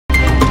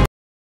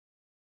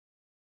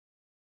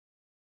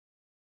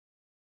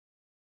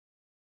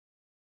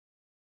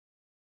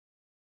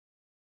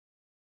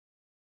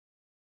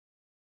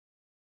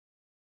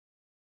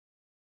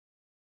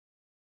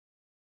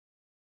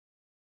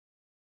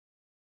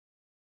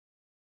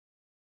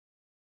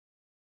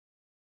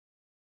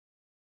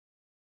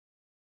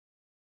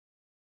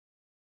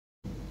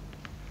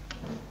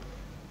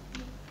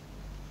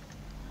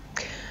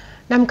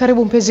Na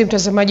karibu mpenzi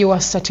mtazamaji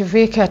wa Star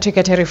TV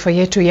katika taarifa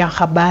yetu ya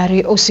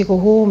habari usiku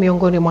huu.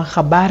 Miongoni mwa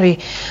habari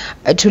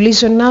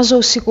tulizo nazo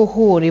usiku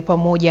huu ni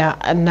pamoja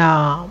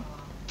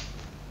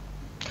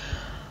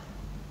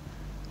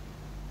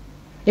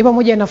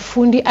na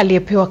fundi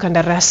aliyepewa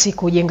kandarasi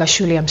kujenga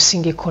shule ya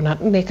msingi kona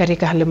 4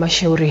 katika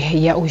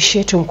halmashauri ya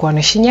Ushetu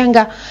mkoani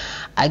Shinyanga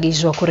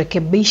agizwa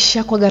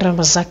kurekebisha kwa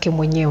gharama zake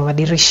mwenyewe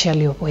madirisha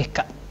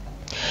aliyoweka.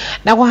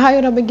 Na kwa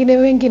hayo na mengine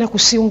wengi na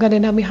kusiungane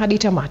nami hadi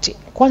tamati.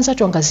 Kwanza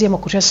tuangazie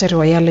muhtasari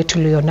wa yale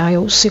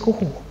tulionayo usiku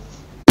huu.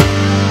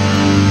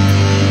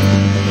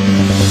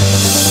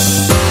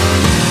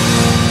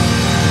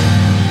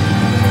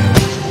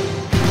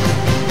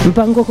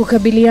 Mpango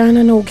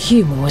kukabiliana na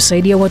ukimwi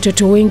wasaidia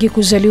watoto wengi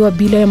kuzaliwa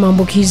bila ya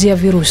maambukizi ya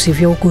virusi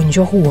vya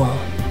ugonjwa huo.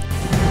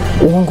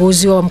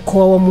 Uongozi wa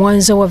mkoa wa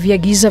Mwanza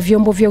waviagiza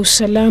vyombo vya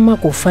usalama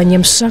kufanya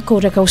msako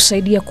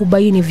utakaosaidia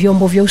kubaini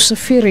vyombo vya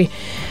usafiri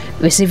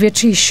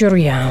visivyotii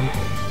sheria.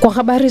 Kwa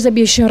habari za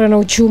biashara na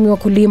uchumi,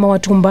 wakulima wa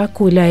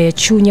tumbaku wilaya ya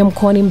Chunya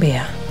mkoani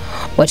Mbeya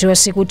watoa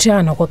siku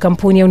 5 kwa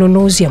kampuni ya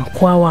ununuzi ya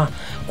Mkwawa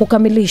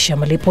kukamilisha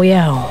malipo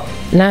yao.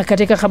 Na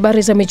katika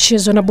habari za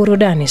michezo na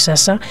burudani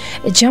sasa,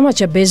 chama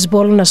cha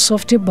baseball na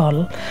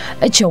softball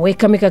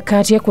chaweka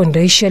mikakati ya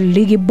kuendesha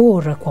ligi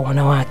bora kwa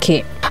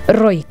wanawake.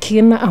 Roy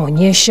Keane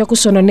aonyesha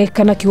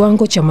kusononeka na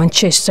kiwango cha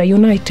Manchester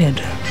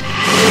United.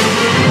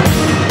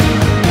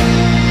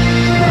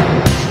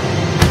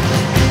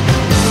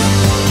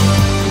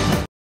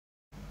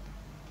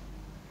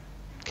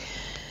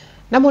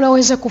 Na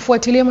unaweza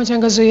kufuatilia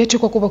matangazo yetu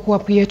kwa kupakua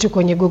app yetu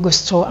kwenye Google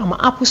Store ama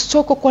App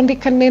Store kwa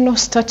kuandika neno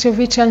Star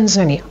TV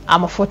Tanzania,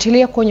 ama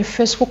fuatilia kwenye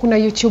Facebook na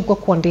YouTube kwa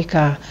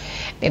kuandika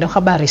neno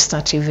Habari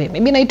Star TV.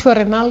 Mimi naitwa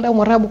Renalda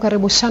Mwarabu,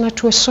 karibu sana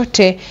tuwe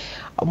sote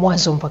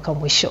mwanzo mpaka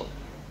mwisho.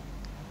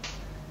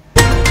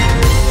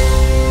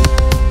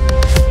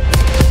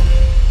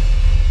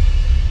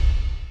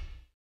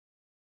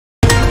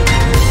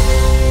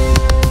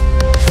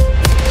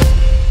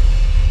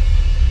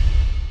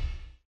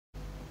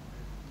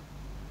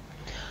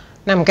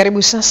 Na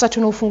karibu sasa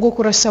tunaufungua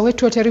kurasa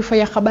wetu wa taarifa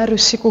ya habari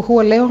usiku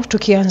huu leo,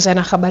 tukianza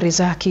na habari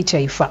za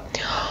kitaifa.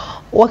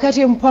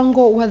 Wakati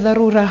mpango wa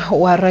dharura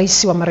wa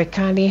rais wa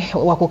Marekani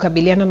wa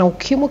kukabiliana na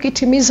ukimwi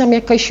kitimiza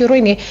miaka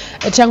 20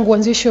 tangu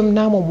uanzishwe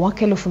mnamo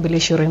mwaka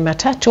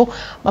 2023,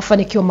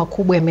 mafanikio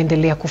makubwa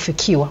yameendelea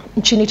kufikiwa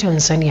nchini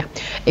Tanzania,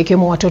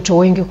 ikiwemo watoto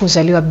wengi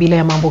kuzaliwa bila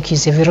ya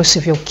maambukizi ya virusi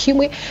vya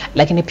ukimwi,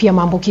 lakini pia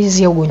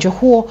maambukizi ya ugonjwa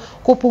huo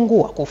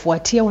kupungua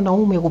kufuatia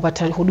wanaume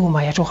kupata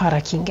huduma ya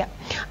tohara kinga.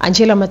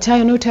 Angela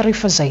Matayo na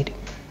taarifa zaidi.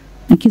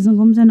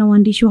 Akizungumza na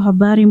waandishi wa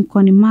habari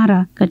mkoani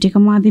Mara katika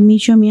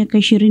maadhimisho ya miaka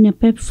 20 ya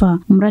PEPFAR,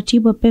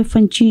 mratibu wa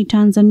PEPFAR nchini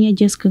Tanzania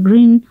Jessica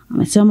Green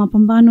amesema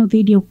mapambano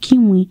dhidi ya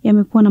ukimwi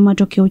yamekuwa na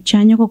matokeo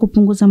chanya kwa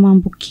kupunguza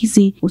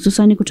maambukizi,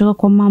 hususani kutoka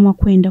kwa mama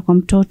kwenda kwa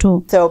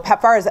mtoto. So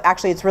PEPFAR is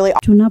actually, it's really...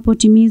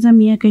 Tunapotimiza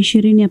miaka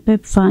 20 ya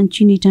PEPFAR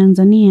nchini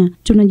Tanzania,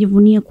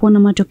 tunajivunia kuona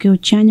matokeo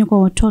chanya kwa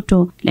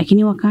watoto,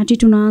 lakini wakati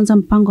tunaanza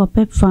mpango wa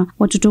PEPFAR,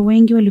 watoto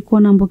wengi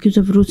walikuwa na maambukizi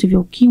ya virusi vya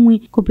ukimwi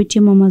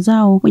kupitia mama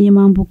zao wenye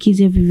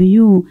maambukizi ya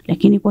VVU.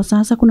 Lakini kwa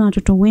sasa kuna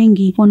watoto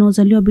wengi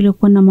wanaozaliwa bila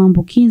kuwa na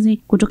maambukizi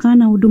kutokana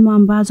na huduma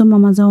ambazo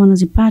mama zao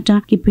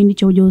wanazipata kipindi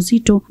cha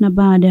ujauzito na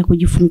baada ya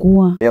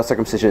kujifungua. Male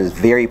circumcision is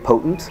very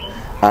potent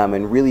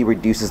and really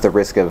reduces the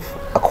risk of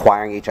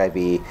acquiring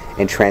HIV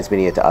and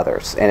transmitting it to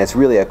others. And it's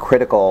really a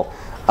critical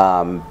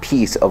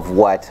piece of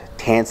what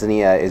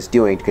Tanzania is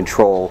doing to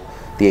control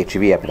the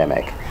HIV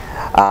epidemic.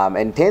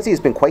 And Tanzania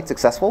has been quite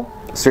successful,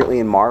 certainly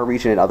in Mara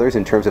region and others,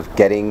 in terms of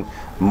getting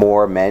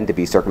more men to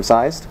be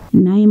circumcised.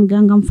 Naye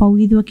mganga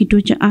mfawidhi wa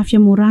kituo cha afya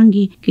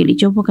Murangi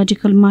kilichopo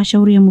katika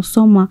halmashauri ya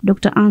Musoma,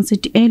 Dr.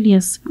 Anset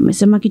Elias,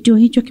 amesema kituo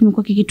hicho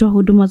kimekuwa kikitoa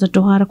huduma za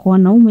tohara kwa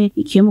wanaume,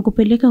 ikiwemo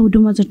kupeleka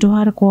huduma za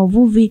tohara kwa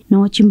wavuvi na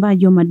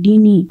wachimbaji wa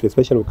madini.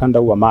 Especially ukanda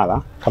huu wa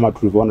Mara, kama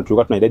tulivyoona,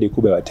 tulikuwa tuna idadi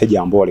kubwa ya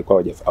wateja ambao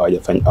walikuwa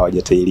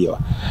hawajatahiriwa.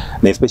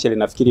 Na especially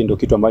nafikiri ndio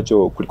kitu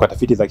ambacho kulikuwa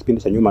tafiti za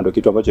kipindi cha nyuma, ndio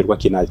kitu ambacho kilikuwa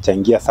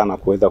kinachangia sana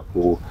kuweza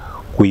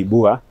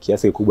kuibua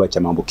kiasi kikubwa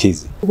cha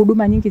maambukizi.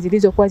 Huduma nyingi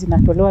zilizokuwa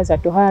zinatolewa za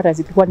tohara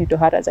zilikuwa ni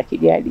tohara za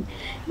kijadi.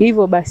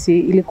 Hivyo basi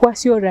ilikuwa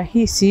sio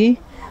rahisi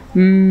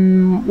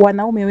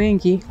wanaume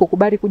wengi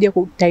kukubali kuja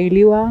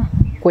kutahiriwa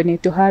kwenye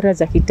tohara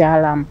za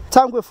kitaalamu.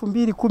 Tangu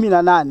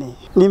 2018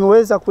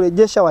 nimeweza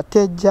kurejesha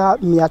wateja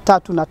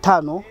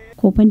 305.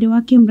 Kwa upande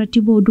wake,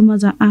 mratibu wa huduma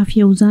za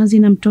afya uzazi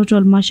na mtoto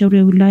halmashauri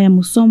ya wilaya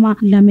Musoma,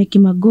 Lameki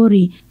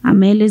Magori,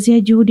 ameelezea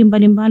juhudi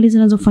mbalimbali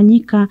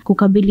zinazofanyika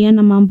kukabiliana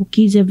na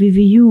maambukizi ya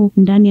VVU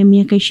ndani ya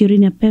miaka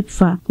 20 ya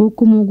PEPFAR,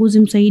 huku muuguzi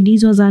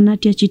msaidizi wa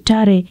zahanati ya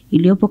Chitare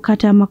iliyopo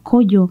kata ya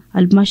Makojo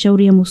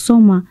halmashauri ya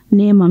Musoma,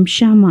 Neema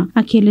Mshama,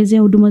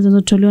 akielezea huduma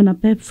zinazotolewa na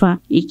PEPFAR,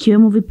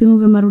 ikiwemo vipimo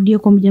vya marudio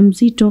kwa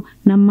mjamzito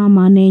na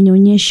mama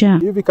anayenyonyesha.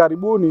 Hivi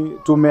karibuni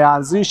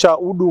tumeanzisha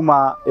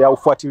huduma ya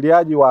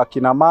ufuatiliaji wa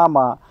kina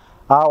mama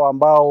hao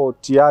ambao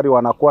tayari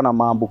wanakuwa na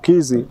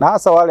maambukizi, na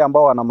hasa wale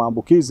ambao wana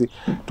maambukizi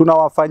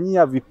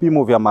tunawafanyia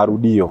vipimo vya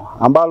marudio,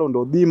 ambalo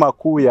ndo dhima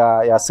kuu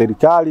ya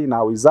serikali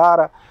na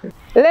wizara.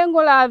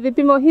 Lengo la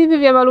vipimo hivi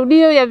vya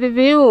marudio ya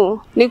VVU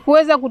ni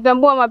kuweza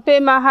kutambua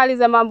mapema hali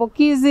za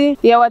maambukizi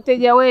ya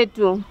wateja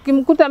wetu.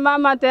 Ukimkuta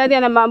mama tayari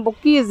ana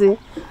maambukizi,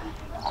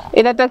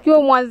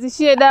 inatakiwa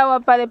muanzishie dawa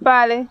pale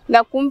pale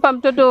na kumpa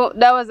mtoto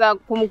dawa za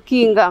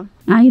kumkinga.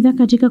 Aidha,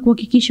 katika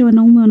kuhakikisha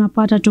wanaume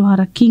wanapata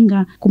tohara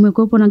kinga,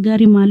 kumekuwepo na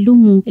gari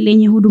maalumu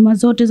lenye huduma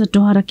zote za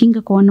tohara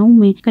kinga kwa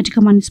wanaume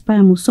katika manispaa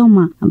ya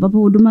Musoma, ambapo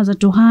huduma za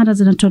tohara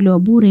zinatolewa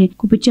bure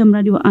kupitia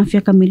mradi wa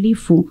afya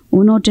kamilifu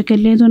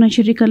unaotekelezwa na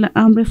shirika la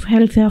Amref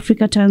Health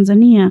Africa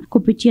Tanzania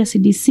kupitia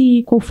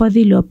CDC kwa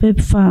ufadhili wa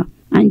PEPFAR.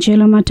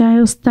 Angela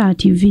Matayo, Star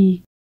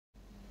TV.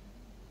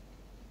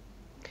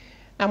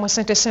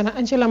 Asante sana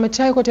Angela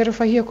Matayo kwa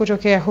taarifa hiyo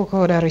kutokea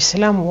huko Dar es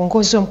Salaam.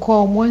 Uongozi wa mkoa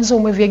wa Mwanza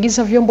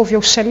umeviagiza vyombo vya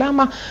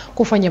usalama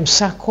kufanya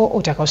msako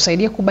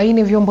utakaosaidia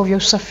kubaini vyombo vya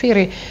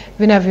usafiri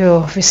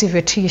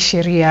visivyotii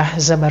sheria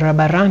za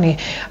barabarani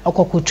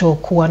kwa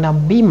kutokuwa na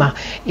bima,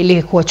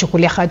 ili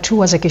kuwachukulia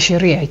hatua za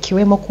kisheria,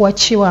 ikiwemo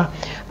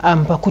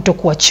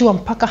kutokuachiwa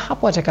mpaka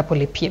hapo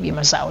atakapolipia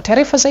bima zao.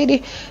 Taarifa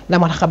zaidi na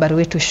mwanahabari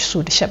wetu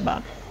Sudi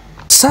Shaban.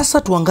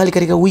 Sasa tuangalie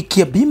katika wiki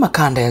ya bima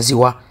kanda ya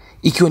Ziwa,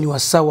 ikiwa ni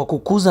wasaa wa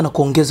kukuza na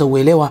kuongeza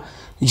uelewa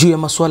juu ya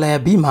masuala ya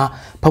bima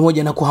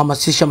pamoja na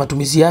kuhamasisha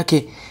matumizi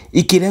yake,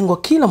 ikilengwa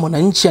kila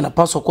mwananchi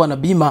anapaswa kuwa na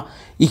bima,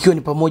 ikiwa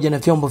ni pamoja na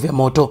vyombo vya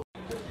moto.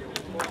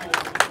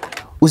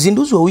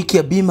 Uzinduzi wa wiki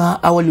ya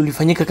bima awali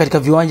ulifanyika katika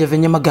viwanja vya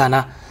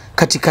Nyamagana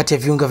katikati ya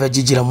viunga vya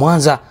jiji la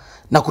Mwanza,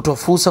 na kutoa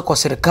fursa kwa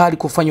serikali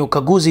kufanya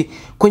ukaguzi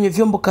kwenye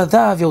vyombo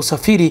kadhaa vya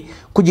usafiri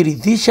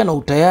kujiridhisha na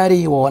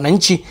utayari wa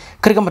wananchi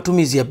katika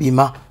matumizi ya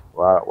bima.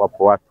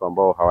 Wapo watu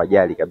ambao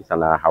hawajali kabisa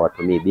na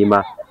hawatumii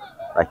bima,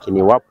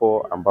 lakini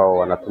wapo ambao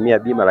wanatumia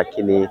bima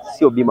lakini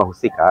sio bima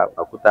husika.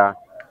 Unakuta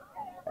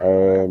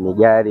ni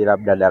gari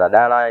labda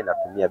daladala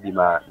inatumia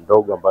bima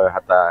ndogo ambayo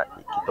hata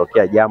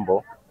ikitokea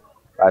jambo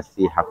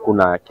basi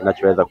hakuna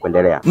kinachoweza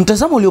kuendelea.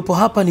 Mtazamo uliopo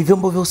hapa ni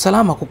vyombo vya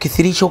usalama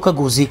kukithirisha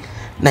ukaguzi,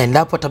 na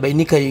endapo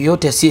atabainika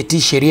yeyote asiyetii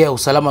sheria ya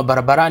usalama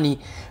barabarani,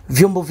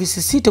 vyombo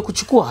visisite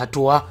kuchukua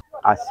hatua.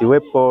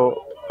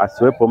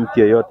 Asiwepo mtu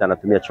yeyote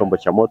anatumia chombo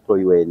cha moto,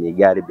 iwe ni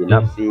gari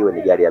binafsi, iwe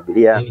ni gari ya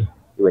abiria,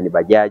 iwe ni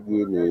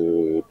bajaji,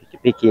 ni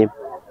pikipiki,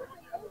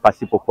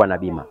 pasipokuwa na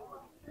bima,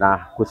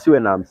 na kusiwe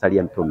na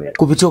msalia mtume.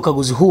 Kupitia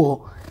ukaguzi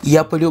huo,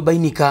 yapo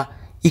yaliyobainika,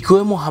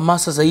 ikiwemo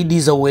hamasa zaidi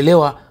za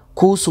uelewa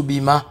kuhusu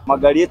bima.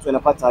 Magari yetu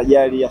yanapata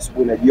ajali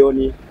asubuhi na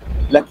jioni,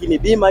 lakini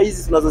bima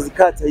hizi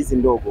tunazozikata hizi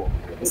ndogo,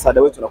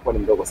 msaada wetu unakuwa ni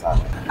mdogo sana.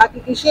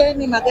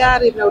 Hakikisheni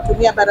magari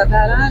mnayotumia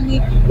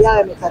barabarani yawe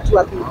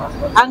yamekatiwa bima.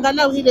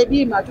 Angalau ile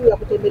bima tu ya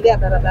kutembelea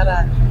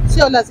barabarani.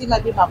 Sio lazima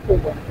bima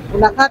kubwa.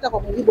 Unakata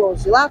kwa mujibu wa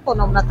uzi wako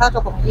na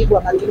unakata kwa mujibu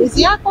wa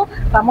matumizi yako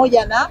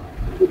pamoja na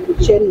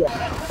sheria.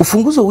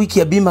 Ufunguzi wa wiki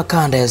ya bima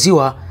kanda ya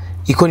Ziwa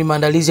iko ni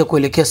maandalizi ya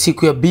kuelekea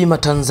siku ya bima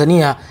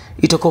Tanzania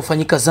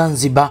itakayofanyika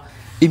Zanzibar,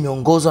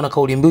 imeongozwa na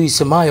kauli mbiu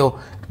isemayo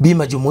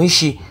bima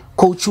jumuishi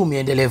kwa uchumi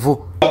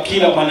endelevu.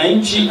 Kila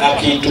mwananchi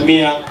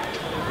akitumia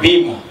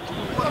bima,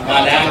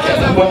 maana yake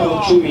atakuwa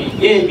na uchumi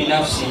yeye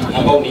binafsi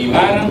ambao ni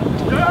imara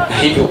na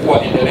hivyo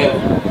kuwa endelevu,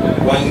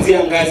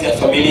 kuanzia ngazi ya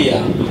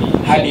familia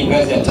hadi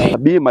ngazi ya taifa.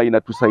 Bima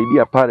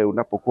inatusaidia pale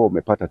unapokuwa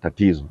umepata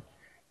tatizo.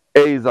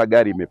 Aidha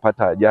gari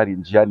imepata ajali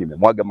njiani,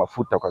 imemwaga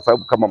mafuta, kwa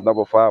sababu kama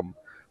mnavyofahamu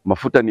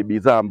mafuta ni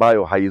bidhaa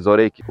ambayo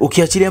haizoreki.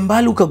 Ukiachilia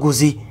mbali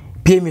ukaguzi,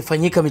 pia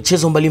imefanyika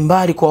michezo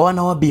mbalimbali kwa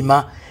wana wa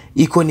bima,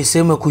 iko ni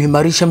sehemu ya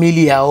kuimarisha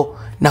miili yao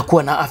na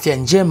kuwa na afya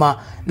njema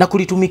na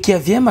kulitumikia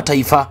vyema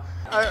taifa.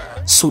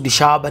 Sudi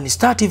Shaban,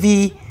 Star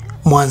TV,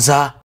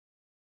 Mwanza.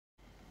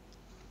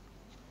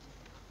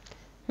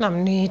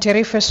 Ni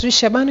taarifa ya Sudi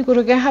Shaban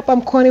kutoka hapa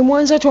mkoani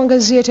Mwanza.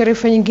 Tuangazie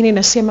taarifa nyingine.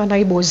 Inasema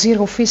naibu waziri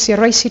ofisi ya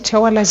Rais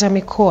tawala za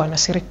mikoa na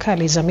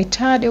serikali za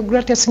mitaa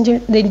Deogratias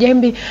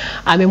Ndejembi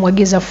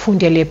amemwagiza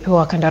fundi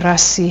aliyepewa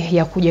kandarasi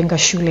ya kujenga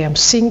shule ya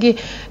msingi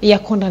ya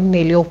Kona 4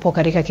 iliyopo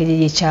katika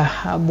kijiji cha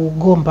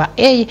Bugomba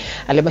A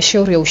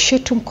halmashauri ya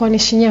Ushetu mkoani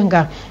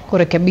Shinyanga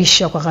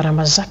kurekebisha kwa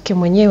gharama zake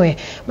mwenyewe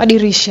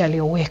madirisha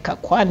aliyoweka,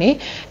 kwani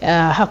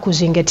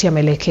hakuzingatia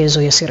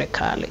maelekezo ya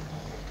serikali.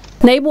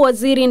 Naibu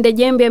waziri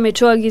Ndejembi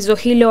ametoa agizo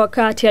hilo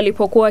wakati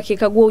alipokuwa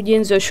akikagua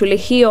ujenzi wa shule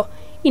hiyo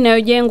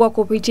inayojengwa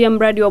kupitia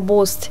mradi wa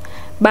Boost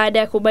baada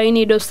ya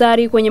kubaini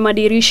dosari kwenye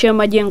madirisha ya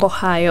majengo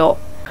hayo.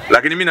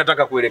 Lakini mimi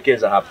nataka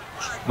kuelekeza hapa,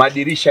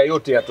 madirisha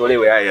yote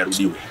yatolewe, haya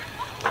yarudiwe.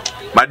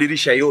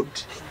 Madirisha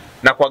yote,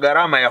 na kwa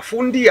gharama ya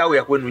fundi au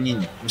ya kwenu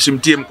nyinyi.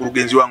 Msimtie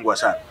mkurugenzi wangu wa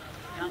sana,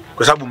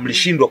 kwa sababu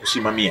mlishindwa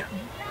kusimamia.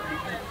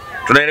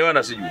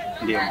 Tunaelewana sijui?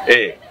 Ndio.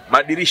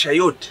 Madirisha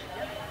yote.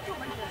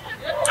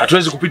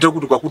 Hatuwezi kupita huku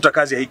tukakuta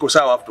kazi haiko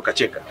sawa afu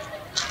tukacheka.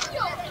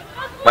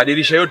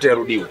 Madirisha yote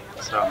yarudiwe.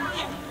 Sawa.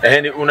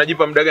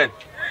 Unajipa muda gani?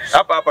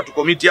 Hapa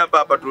tukomiti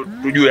hapa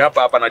tujue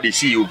hapa na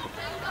DC huko.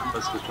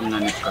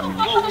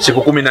 Siku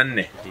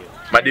 14.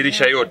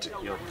 Madirisha yote.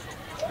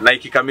 Na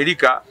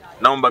ikikamilika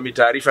naomba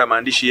taarifa ya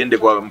maandishi iende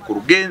kwa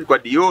mkurugenzi, kwa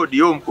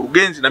DO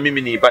mkurugenzi, na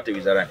mimi niipate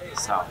wizarani.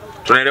 Sawa.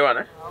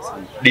 Tunaelewana?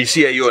 DC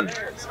aione.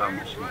 Sawa.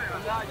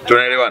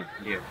 Tunaelewana?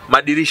 Ndio.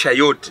 Madirisha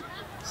yote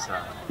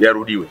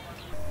yarudiwe.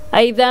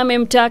 Aidha,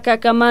 amemtaka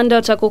kamanda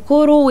wa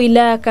TAKUKURU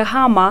wilaya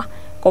Kahama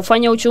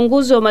kufanya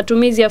uchunguzi wa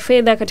matumizi ya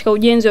fedha katika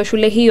ujenzi wa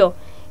shule hiyo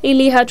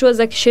ili hatua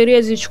za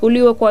kisheria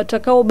zichukuliwe kwa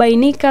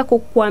watakaobainika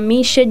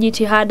kukwamisha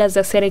jitihada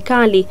za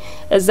serikali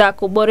za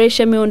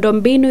kuboresha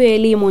miundombinu ya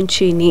elimu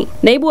nchini.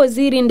 Naibu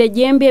Waziri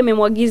Ndejembe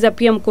amemwagiza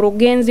pia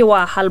mkurugenzi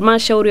wa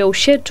halmashauri ya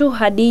Ushetu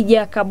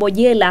Hadija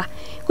Kabojela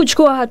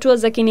kuchukua hatua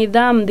za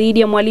kinidhamu dhidi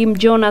ya mwalimu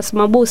Jonas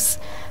Mabus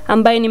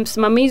ambaye ni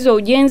msimamizi wa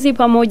ujenzi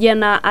pamoja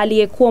na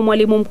aliyekuwa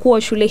mwalimu mkuu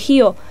wa shule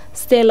hiyo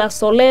Stella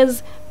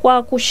Solez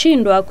kwa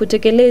kushindwa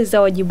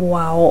kutekeleza wajibu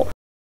wao.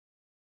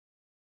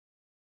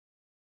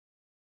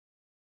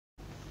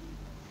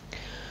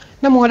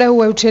 Na wadau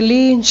wa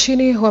utalii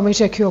nchini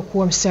wametakiwa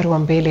kuwa mstari wa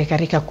mbele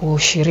katika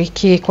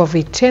kushiriki kwa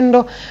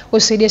vitendo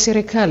kusaidia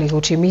serikali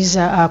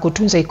kutimiza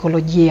kutunza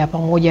ekolojia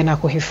pamoja na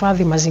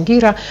kuhifadhi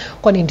mazingira,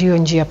 kwani ndio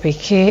njia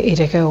pekee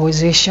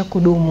itakayowezesha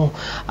kudumu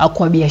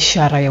kwa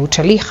biashara ya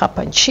utalii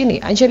hapa nchini.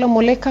 Angela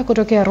Moleka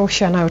kutoka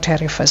Arusha nayo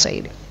taarifa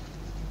zaidi.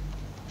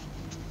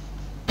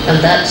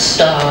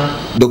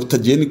 Dr.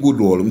 Jane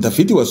Goodall,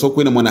 mtafiti wa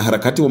sokwe na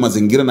mwanaharakati wa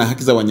mazingira na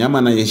haki za wanyama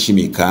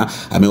anayeheshimika,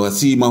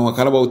 amewasihi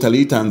mawakala wa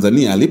utalii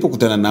Tanzania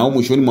alipokutana nao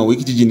mwishoni mwa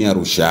wiki jijini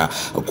Arusha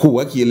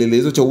kuwa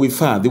kielelezo cha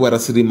uhifadhi wa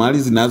rasilimali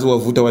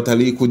zinazowavuta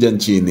watalii kuja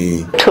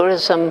nchini.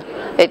 Tourism,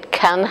 it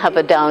can have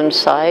a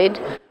downside.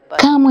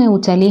 Kamwe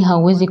utalii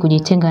hauwezi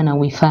kujitenga na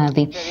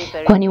uhifadhi,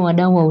 kwani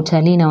wadau wa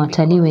utalii na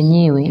watalii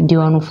wenyewe ndio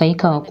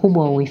wanufaika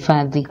wakubwa wa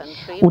uhifadhi.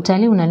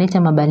 Utalii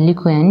unaleta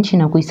mabadiliko ya nchi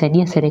na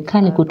kuisaidia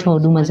serikali kutoa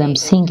huduma za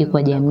msingi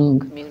kwa jamii.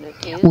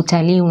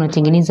 Utalii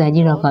unatengeneza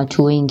ajira kwa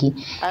watu wengi,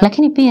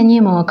 lakini pia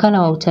nyie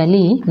mawakala wa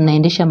utalii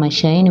mnaendesha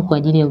maisha yenu kwa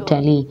ajili ya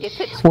utalii.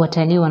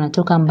 Watalii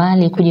wanatoka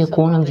mbali kuja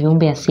kuona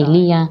viumbe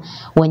asilia,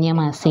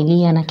 wanyama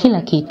asilia na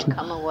kila kitu.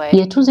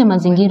 Yatunze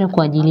mazingira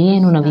kwa ajili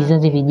yenu na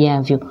vizazi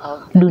vijavyo.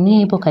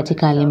 Dunia ipo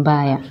katika hali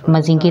mbaya,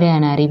 mazingira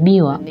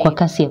yanaharibiwa kwa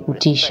kasi ya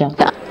kutisha.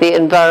 The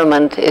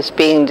environment is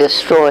being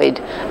destroyed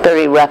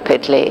very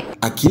rapidly.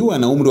 Akiwa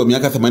na umri wa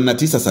miaka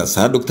 89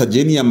 sasa, Dr.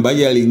 Jane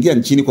ambaye aliingia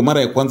nchini kwa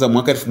mara ya kwanza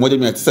mwaka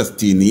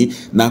 1960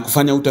 na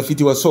kufanya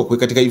utafiti wa sokwe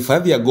katika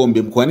hifadhi ya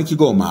Gombe mkoani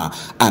Kigoma,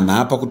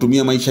 anaapa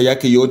kutumia maisha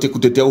yake yote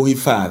kutetea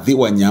uhifadhi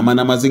wa wanyama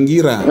na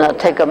mazingira.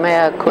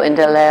 Nategemea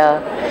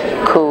kuendelea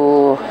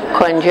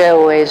kuendelea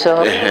uwezo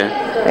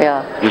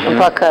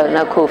mpaka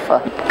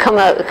nakufa.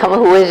 Kama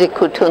huwezi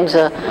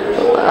kutunza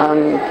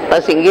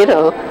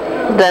mazingira,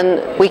 then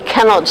we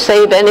cannot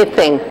save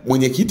anything.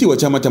 Mwenyekiti wa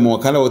chama cha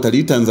mawakala wa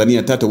utalii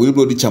Tanzania Tata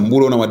Wilbrod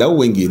Chambulo na wadau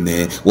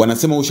wengine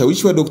wanasema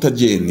ushawishi wa Dr.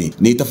 Jane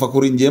ni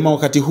tafakuri njema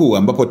wakati huu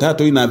ambapo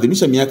Tato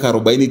inaadhimisha miaka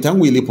 40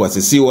 tangu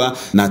ilipoasisiwa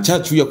na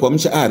chachu ya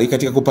kuamsha ari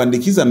katika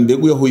kupandikiza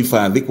mbegu ya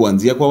uhifadhi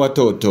kuanzia kwa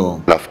watoto.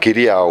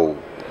 Nafikiria au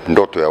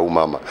ndoto ya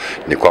umama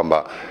ni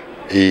kwamba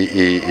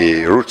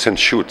roots and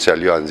shoots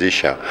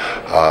aliyoanzisha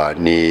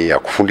ni ya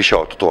kufundisha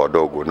watoto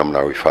wadogo namna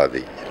ya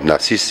uhifadhi, na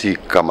sisi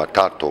kama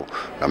Tato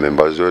na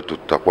members wetu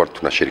tutakuwa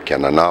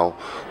tunashirikiana nao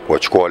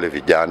kuwachukua wale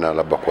vijana,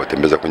 labda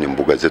kuwatembeza kwenye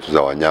mbuga zetu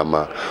za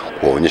wanyama,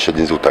 kuwaonyesha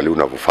jinsi utalii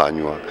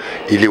unavyofanywa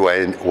ili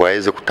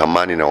waweze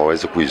kutamani na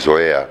waweze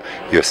kuizoea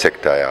hiyo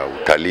sekta ya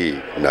utalii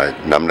na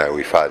namna ya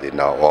uhifadhi,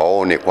 na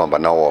waone kwamba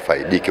nao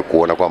wafaidike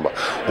kuona kwamba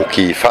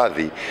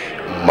ukihifadhi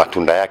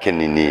matunda yake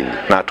ni nini.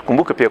 Na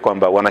tukumbuke pia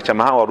kwamba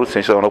wanachama hao wa Roots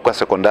and Shoots wanakuwa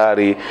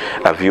sekondari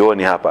na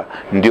vioni hapa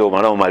ndio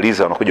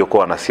wanaomaliza, wanakuja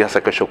kuwa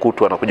wanasiasa kesho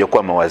kutwa, wanakuja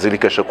kuwa mawaziri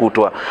kesho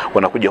kutwa,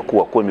 wanakuja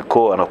kuwa kwa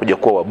mikoa, wanakuja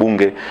kuwa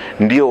wabunge,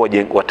 ndio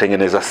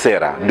watengeneza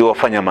sera, ndio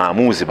wafanya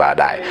maamuzi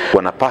baadaye.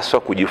 Wanapaswa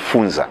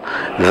kujifunza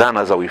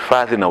dhana za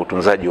uhifadhi na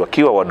utunzaji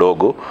wakiwa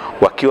wadogo,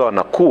 wakiwa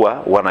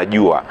wanakuwa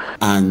wanajua.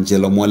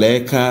 Angela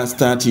Moleka,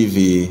 Star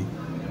TV.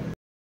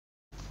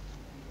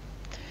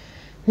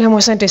 Na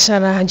asante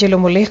sana Angelo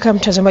Moleka.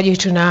 Mtazamaji,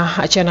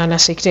 tunaachana na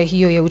sekta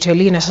hiyo ya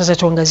utalii na sasa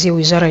tuangazie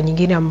wizara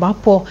nyingine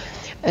ambapo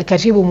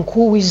Katibu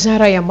Mkuu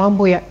Wizara ya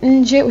Mambo ya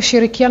Nje,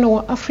 Ushirikiano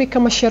wa Afrika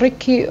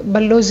Mashariki,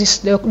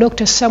 Balozi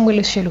Dr.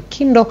 Samuel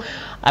Shelukindo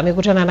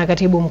amekutana na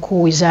Katibu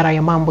Mkuu Wizara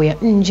ya Mambo ya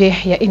Nje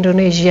ya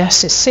Indonesia,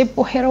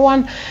 Sesepo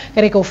Herawan,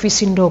 katika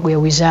ofisi ndogo ya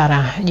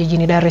wizara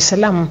jijini Dar es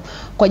Salaam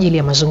kwa ajili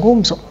ya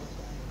mazungumzo.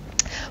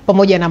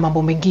 Pamoja na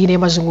mambo mengine,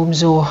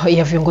 mazungumzo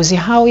ya viongozi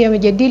hao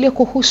yamejadili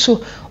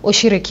kuhusu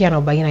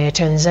ushirikiano baina ya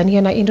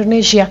Tanzania na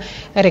Indonesia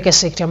katika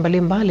sekta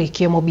mbalimbali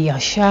ikiwemo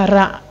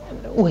biashara,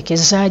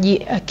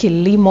 uwekezaji,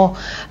 kilimo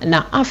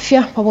na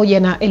afya pamoja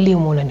na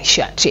elimu na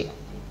nishati.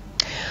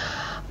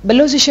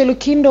 Balozi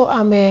Shelukindo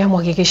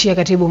amemhakikishia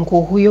Katibu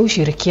Mkuu huyo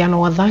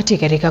ushirikiano wa dhati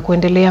katika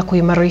kuendelea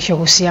kuimarisha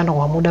uhusiano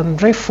wa muda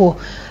mrefu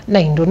na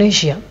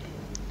Indonesia.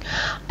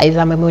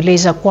 Aidha,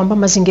 amemueleza kwamba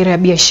mazingira ya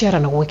biashara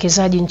na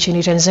uwekezaji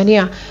nchini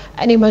Tanzania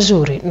ni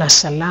mazuri na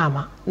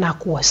salama na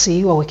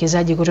kuwasihi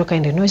wawekezaji kutoka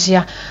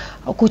Indonesia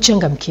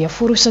kuchangamkia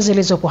fursa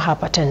zilizopo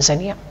hapa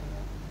Tanzania.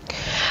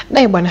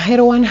 Naye Bwana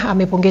Herwan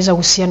amepongeza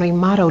uhusiano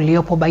imara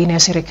uliopo baina ya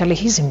serikali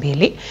hizi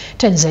mbili,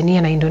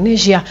 Tanzania na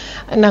Indonesia,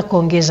 na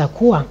kuongeza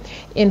kuwa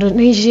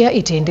Indonesia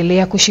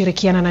itaendelea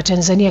kushirikiana na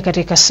Tanzania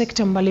katika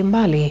sekta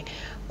mbalimbali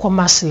kwa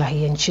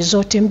maslahi ya nchi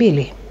zote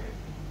mbili.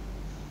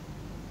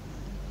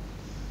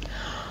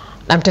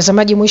 Na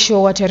mtazamaji,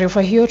 mwisho wa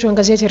taarifa hiyo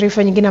tuangazie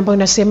taarifa nyingine ambayo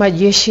inasema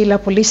jeshi la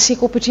polisi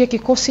kupitia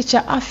kikosi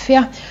cha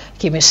afya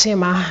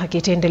kimesema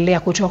kitaendelea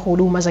kutoa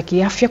huduma za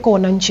kiafya kwa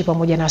wananchi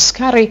pamoja na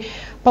askari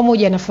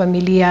pamoja na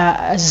familia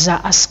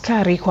za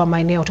askari kwa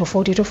maeneo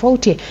tofauti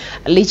tofauti,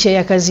 licha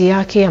ya kazi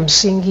yake ya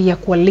msingi ya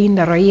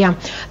kuwalinda raia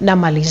na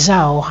mali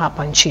zao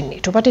hapa nchini.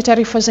 Tupate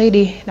taarifa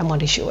zaidi na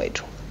mwandishi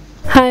wetu.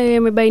 Hayo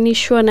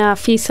yamebainishwa na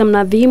afisa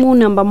mnadhimu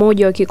namba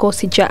 1 wa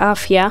kikosi cha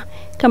afya,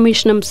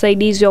 kamishna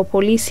msaidizi wa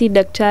polisi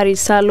Daktari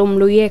Salum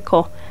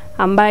Luyeko,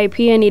 ambaye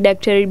pia ni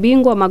daktari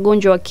bingwa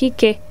magonjwa wa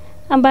kike,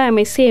 ambaye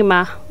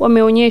amesema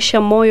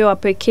wameonyesha moyo wa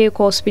pekee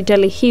kwa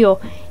hospitali hiyo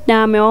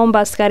na ameomba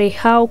askari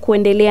hao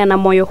kuendelea na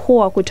moyo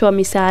huo kutoa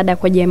misaada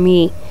kwa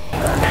jamii.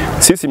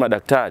 Sisi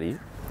madaktari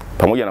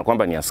pamoja na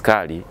kwamba ni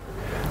askari,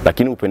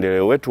 lakini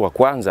upendeleo wetu wa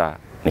kwanza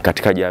ni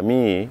katika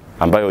jamii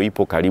ambayo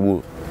ipo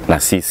karibu na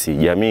sisi.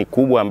 Jamii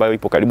kubwa ambayo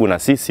ipo karibu na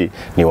sisi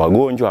ni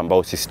wagonjwa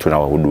ambao sisi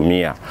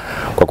tunawahudumia.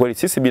 Kwa kweli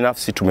sisi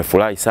binafsi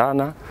tumefurahi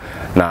sana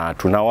na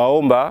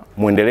tunawaomba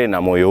muendelee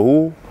na moyo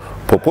huu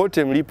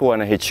popote mlipo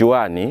wana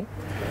H1.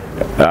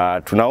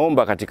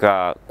 Tunaomba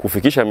katika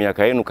kufikisha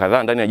miaka yenu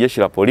kadhaa ndani ya jeshi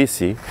la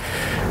polisi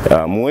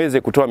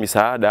muweze kutoa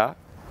misaada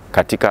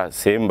katika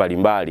sehemu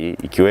mbalimbali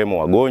ikiwemo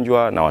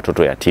wagonjwa na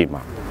watoto yatima.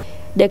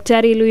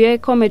 Daktari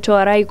Luyeko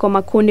ametoa rai kwa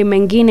makundi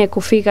mengine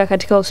kufika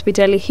katika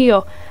hospitali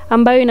hiyo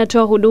ambayo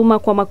inatoa huduma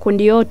kwa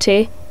makundi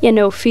yote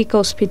yanayofika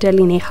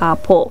hospitalini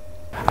hapo.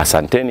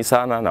 Asanteni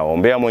sana,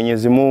 naombea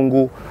Mwenyezi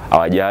Mungu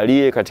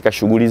awajalie katika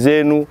shughuli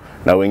zenu,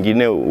 na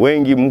wengine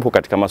wengi mpo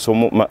katika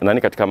masomo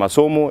katika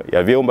masomo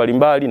ya vyeo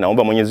mbalimbali.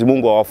 Naomba Mwenyezi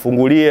Mungu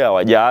awafungulie,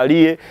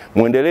 awajalie,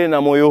 muendelee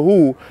na moyo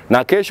huu,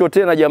 na kesho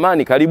tena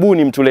jamani,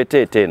 karibuni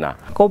mtuletee tena.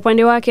 Kwa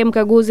upande wake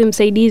mkaguzi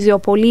msaidizi wa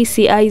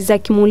polisi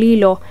Isaac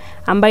Mulilo,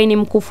 ambaye ni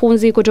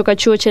mkufunzi kutoka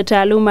chuo cha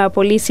taaluma ya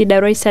polisi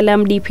Dar es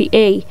Salaam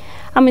DPA,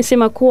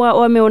 amesema kuwa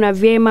wameona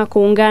vyema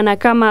kuungana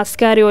kama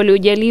askari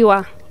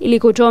waliojaliwa ili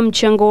kutoa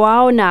mchango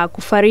wao na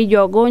kufariji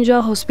wagonjwa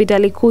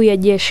hospitali kuu ya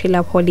jeshi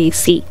la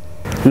polisi.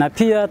 Na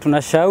pia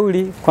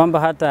tunashauri kwamba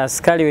hata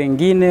askari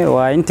wengine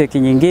wa intake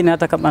nyingine,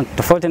 hata kama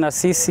tofauti na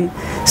sisi,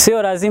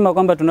 sio lazima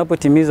kwamba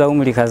tunapotimiza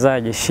umri kadhaa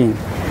jeshini,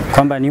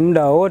 kwamba ni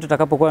muda wote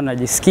tutakapokuwa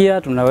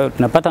tunajisikia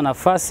tunapata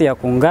nafasi ya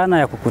kuungana,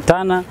 ya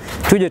kukutana,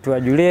 tuje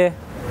tuwajulie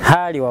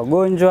hali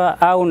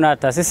wagonjwa au na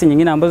taasisi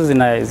nyingine ambazo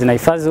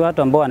zinahifadhi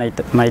watu ambao wana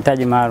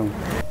mahitaji maalum.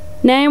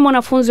 Naye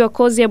mwanafunzi wa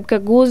kozi ya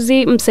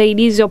mkaguzi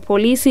msaidizi wa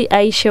polisi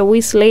Aisha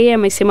Wesley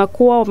amesema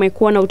kuwa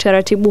wamekuwa na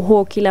utaratibu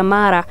huo kila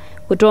mara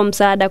kutoa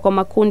msaada kwa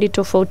makundi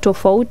tofauti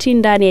tofauti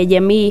ndani ya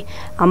jamii,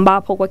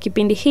 ambapo kwa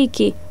kipindi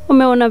hiki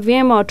wameona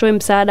vyema watoe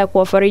msaada kwa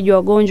wafariji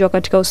wagonjwa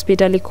katika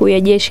hospitali kuu ya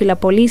jeshi la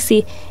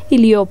polisi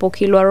iliyopo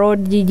Kilwa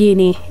Road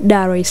jijini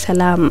Dar es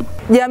Salaam.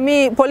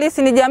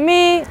 Polisi ni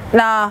jamii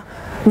na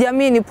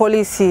jamii ni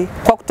polisi.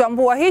 Kwa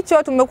kutambua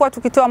hicho, tumekuwa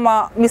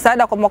tukitoa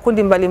misaada kwa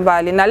makundi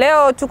mbalimbali, na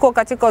leo tuko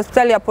katika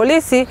hospitali ya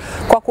polisi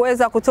kwa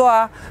kuweza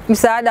kutoa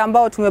msaada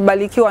ambao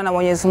tumebarikiwa na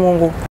Mwenyezi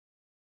Mungu.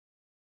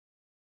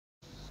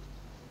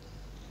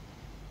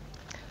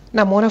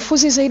 Na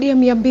wanafunzi zaidi ya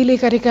 200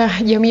 katika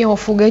jamii ya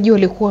wafugaji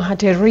walikuwa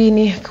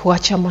hatarini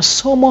kuacha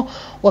masomo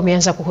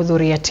wameanza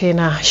kuhudhuria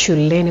tena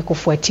shuleni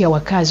kufuatia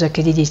wakazi wa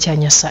kijiji cha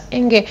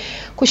Nyasaenge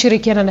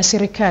kushirikiana na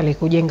serikali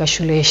kujenga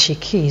shule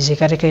shikizi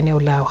katika eneo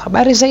lao.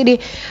 Habari zaidi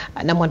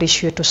na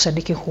mwandishi wetu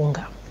Sadiki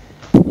Hunga.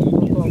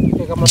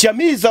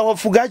 Jamii za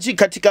wafugaji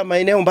katika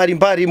maeneo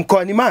mbalimbali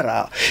mkoani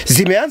Mara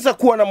zimeanza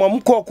kuwa na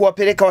mwamko wa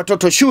kuwapeleka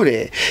watoto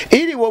shule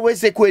ili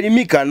waweze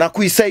kuelimika na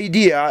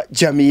kuisaidia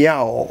jamii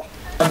yao.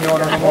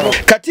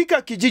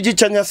 Katika kijiji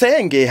cha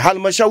Nyasaenge,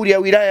 halmashauri ya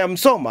wilaya ya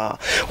Msoma,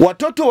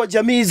 watoto wa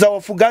jamii za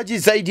wafugaji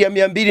zaidi ya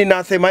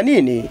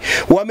 280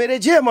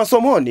 wamerejea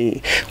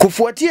masomoni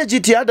kufuatia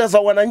jitihada za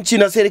wananchi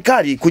na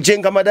serikali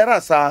kujenga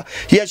madarasa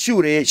ya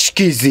shule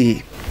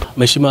shikizi.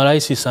 Mheshimiwa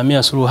Rais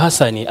Samia Suluhu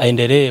Hassan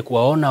aendelee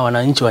kuwaona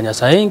wananchi wa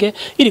Nyasaenge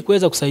ili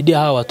kuweza kusaidia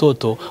hawa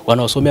watoto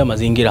wanaosomea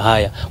mazingira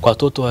haya, kwa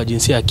watoto wa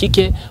jinsia ya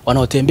kike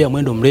wanaotembea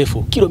mwendo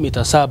mrefu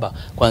kilomita 7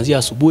 kuanzia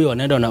asubuhi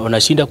wanaenda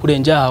wanashinda kule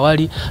njaa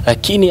hawali,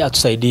 lakini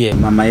atusaidie.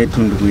 Mama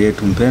yetu, ndugu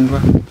yetu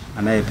mpendwa,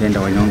 anayependa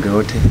wanyonge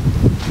wote,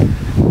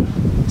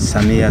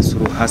 Samia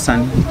Suluhu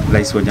Hassan,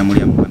 Rais wa Jamhuri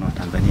ya Muungano wa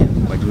Tanzania,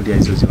 kwa juhudi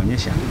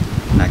alizozionyesha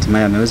na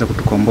hatimaye ameweza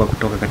kutukomboa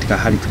kutoka katika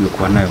hali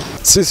tuliyokuwa nayo.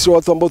 Sisi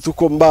watu ambao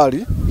tuko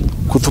mbali,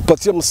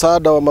 kutupatia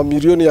msaada wa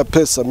mamilioni ya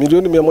pesa,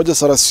 milioni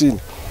 130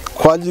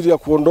 kwa ajili ya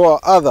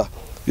kuondoa adha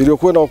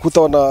iliyokuwa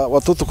inawakuta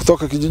watoto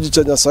kutoka kijiji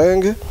cha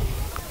Nyasaenge.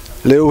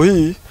 Leo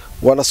hii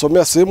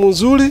wanasomea sehemu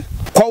nzuri.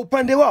 Kwa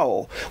upande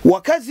wao,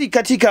 wakazi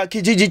katika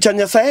kijiji cha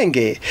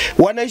Nyasaenge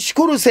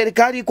wanaishukuru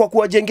serikali kwa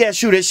kuwajengea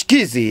shule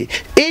shikizi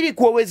ili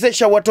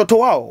kuwawezesha watoto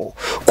wao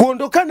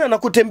kuondokana na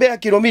kutembea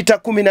kilomita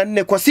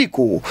 14 kwa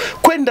siku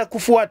kwenda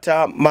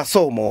kufuata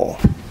masomo.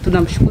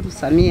 tunamshukuru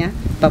Samia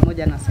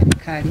pamoja na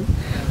serikali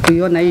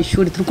kuiona hii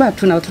shule. Tulikuwa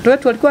tuna watoto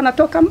wetu walikuwa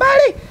wanatoka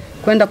mbali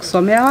kwenda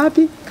kusomea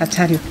wapi?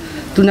 Karibu.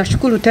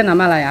 Tunashukuru tena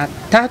mara ya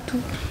 3.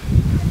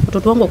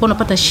 Watoto wangu walikuwa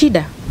wanapata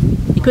shida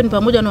ikiwa ni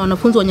pamoja na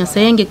wanafunzi wa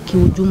Nyasaenge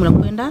kiujumla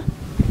kwenda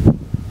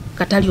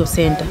Karibu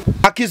Center.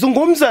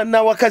 Akizungumza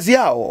na wakazi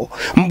hao,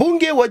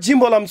 mbunge wa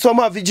jimbo la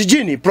Msoma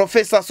vijijini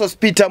Profesa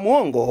Sospita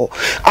Muongo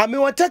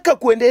amewataka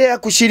kuendelea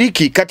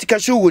kushiriki katika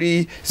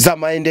shughuli za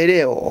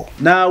maendeleo.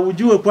 Na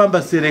ujue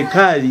kwamba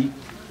serikali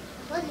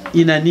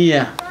ina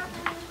nia.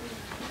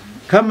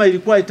 Kama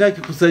ilikuwa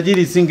haitaki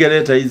kusajili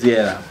isingeleta hizi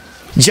hela.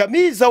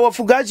 Jamii za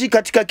wafugaji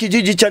katika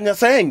kijiji cha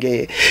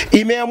Nyasaenge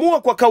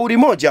imeamua kwa kauli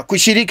moja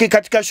kushiriki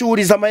katika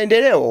shughuli za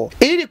maendeleo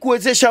ili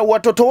kuwezesha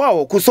watoto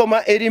wao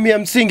kusoma elimu ya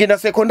msingi na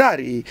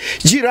sekondari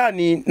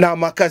jirani na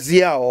makazi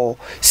yao.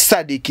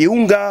 Sadiki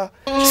Unga,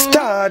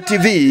 Star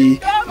TV,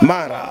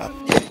 Mara.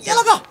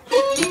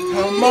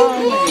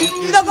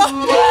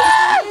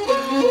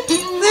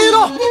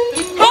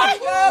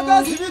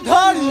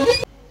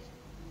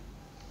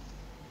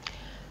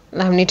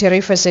 Na ni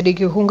taarifa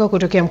Sadiki Hunga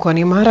kutokea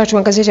mkoani Mara.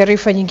 Tuangazie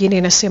taarifa nyingine.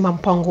 Inasema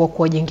mpango wa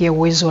kuwajengea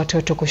uwezo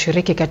watoto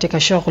kushiriki katika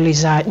shughuli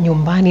za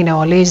nyumbani na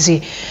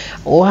walezi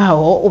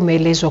wao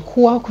umeelezwa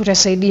kuwa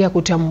kutasaidia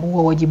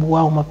kutambua wajibu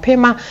wao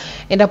mapema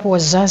endapo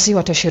wazazi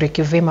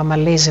watashiriki vyema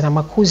malezi na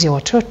makuzi ya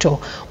watoto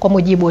kwa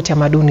mujibu wa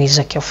tamaduni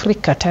za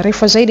Kiafrika.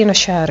 Taarifa zaidi na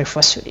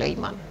Sharifa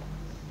Suleiman.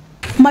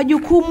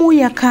 Majukumu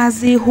ya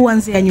kazi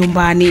huanzia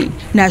nyumbani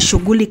na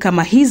shughuli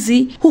kama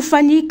hizi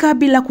hufanyika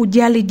bila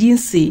kujali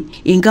jinsi,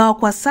 ingawa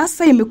kwa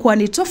sasa imekuwa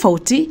ni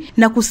tofauti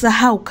na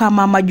kusahau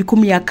kama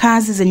majukumu ya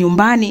kazi za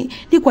nyumbani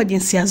ni kwa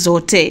jinsia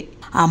zote.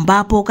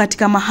 Ambapo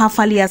katika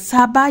mahafali ya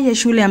 7 ya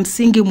shule ya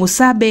msingi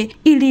Musabe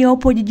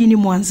iliyopo jijini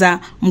Mwanza,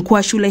 mkuu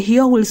wa shule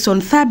hiyo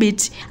Wilson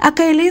Thabit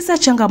akaeleza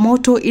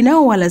changamoto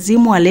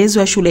inayowalazimu walezi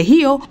wa shule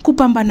hiyo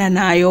kupambana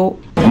nayo.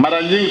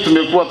 Mara nyingi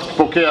tumekuwa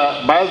tukipokea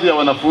baadhi ya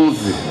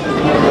wanafunzi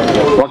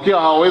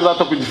wakiwa hawawezi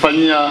hata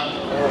kujifanyia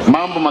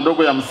mambo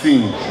madogo ya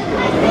msingi.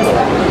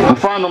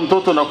 Mfano,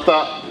 mtoto nakuta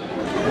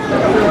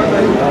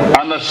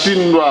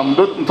anashindwa,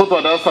 mtoto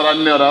wa darasa la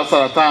 4 wa darasa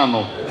la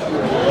 5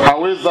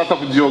 hawezi hata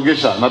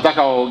kujiogesha,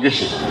 nataka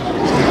waogeshe.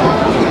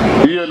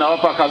 Hiyo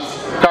inawapa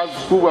kazi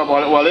kubwa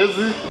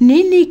walezi.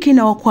 Nini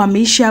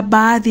kinawakwamisha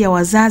baadhi ya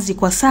wazazi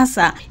kwa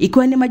sasa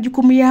ikiwa ni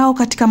majukumu yao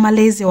katika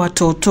malezi ya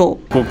watoto?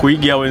 Kwa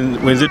kuiga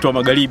wenzetu wa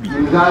magharibi,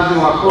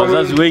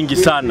 wazazi wengi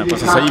sana kwa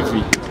sasa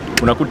hivi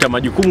unakuta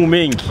majukumu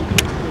mengi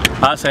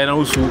hasa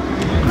yanahusu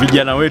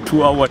vijana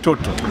wetu au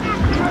watoto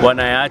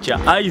wanayaacha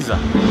aidha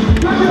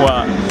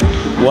kwa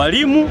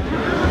walimu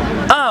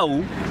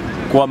au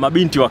kwa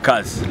mabinti wa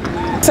kazi.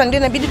 Sasa ndio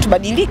inabidi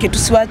tubadilike,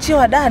 tusiwaachie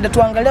wadada,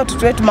 tuangalie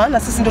watoto wetu, maana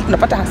sisi ndio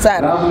tunapata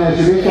hasara.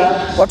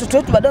 Watoto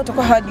wetu baadaye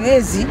watakuwa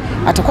hawajiwezi,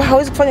 atakuwa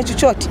hawezi kufanya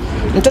chochote.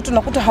 Mtoto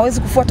unakuta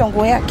hawezi kufuata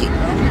nguo yake.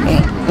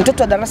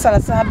 Mtoto wa darasa la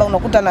 7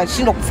 unakuta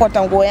anashindwa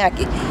kufuata nguo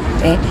yake.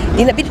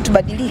 Inabidi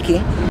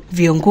tubadilike.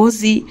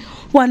 Viongozi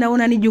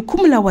wanaona ni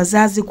jukumu la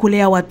wazazi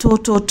kulea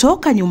watoto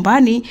toka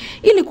nyumbani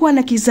ili kuwa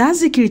na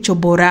kizazi kilicho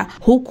bora,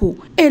 huku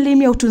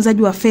elimu ya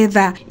utunzaji wa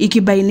fedha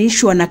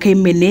ikibainishwa na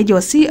kaimu meneja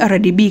wa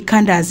CRDB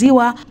kanda ya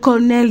Ziwa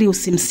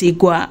Cornelius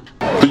Msigwa.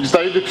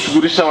 Tujitahidi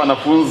kushughulisha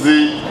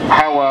wanafunzi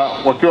hawa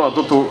wakiwa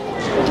watoto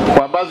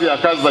kwa baadhi ya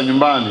kazi za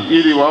nyumbani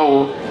ili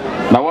wao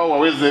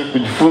waweze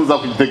kujifunza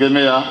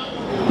kujitegemea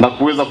na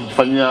kuweza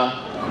kujifanyia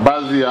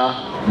baadhi ya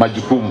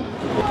majukumu.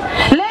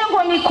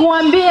 Lengo ni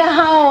kuambia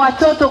hao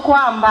watoto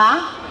kwamba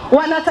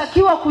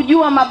wanatakiwa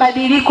kujua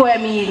mabadiliko ya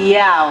miili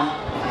yao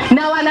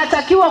na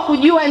wanatakiwa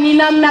kujua ni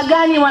namna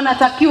gani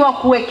wanatakiwa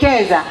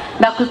kuwekeza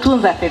na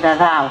kutunza fedha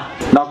zao,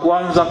 na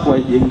kuanza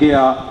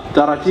kuwajengea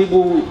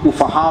taratibu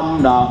ufahamu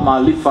na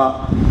maarifa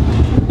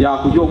ya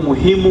kujua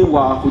umuhimu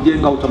wa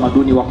kujenga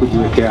utamaduni wa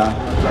kujiwekea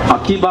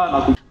akiba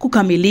na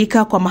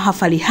kukamilika kwa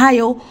mahafali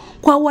hayo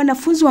kwa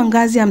wanafunzi wa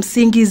ngazi ya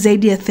msingi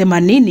zaidi ya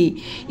 80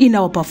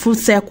 inawapa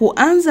fursa ya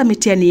kuanza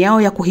mitihani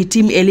yao ya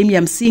kuhitimu elimu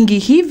ya msingi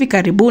hivi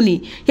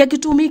karibuni,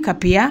 yakitumika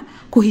pia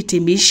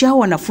kuhitimisha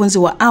wanafunzi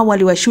wa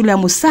awali wa shule ya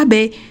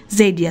Musabe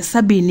zaidi ya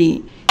 70.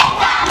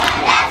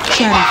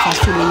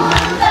 Sharifa Suleiman,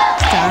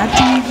 Star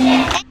TV,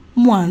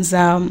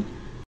 Mwanza.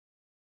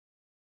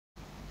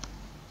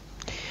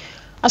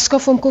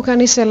 Askofu mkuu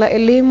kanisa la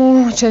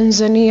elimu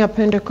Tanzania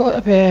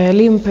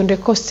elimu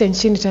Pentekoste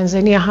nchini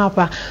Tanzania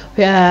hapa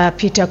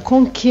Peter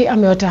Konki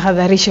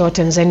amewatahadharisha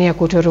Watanzania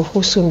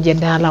kutoruhusu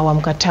mjadala wa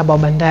mkataba wa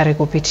bandari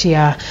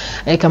kupitia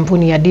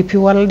kampuni ya DP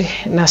World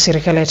na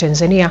serikali ya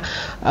Tanzania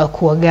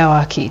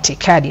kuwagawa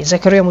kiitikadi.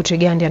 Zakaria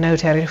Mutigandi anayo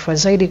taarifa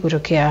zaidi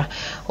kutokea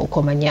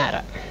huko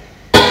Manyara.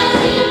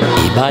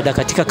 Ibada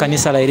katika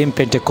kanisa la elimu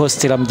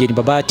Pentekoste la mjini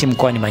Babati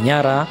mkoani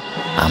Manyara,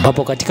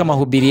 ambapo katika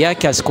mahubiri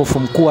yake askofu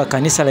mkuu wa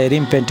kanisa la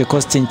elimu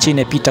Pentekoste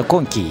nchini Peter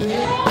Konki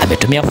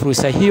ametumia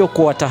fursa hiyo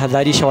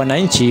kuwatahadharisha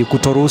wananchi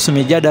kutoruhusu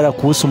mijadala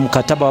kuhusu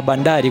mkataba wa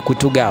bandari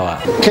kutugawa.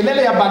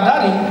 Kelele ya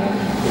bandari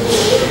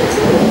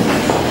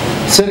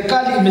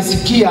serikali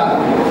imesikia,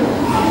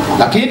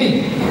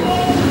 lakini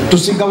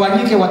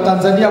tusigawanyike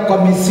Watanzania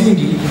kwa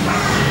misingi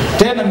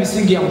tena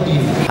misingi ya udini.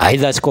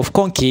 Aidha, Askofu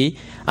Konki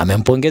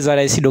amempongeza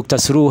Rais Dr.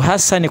 Suluhu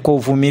Hassan kwa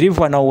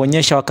uvumilivu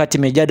anaoonyesha wakati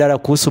mijadala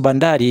kuhusu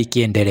bandari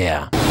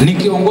ikiendelea. Ni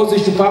kiongozi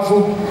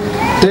shupavu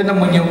tena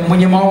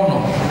mwenye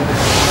maono.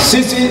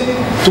 Sisi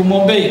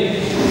tumwombee.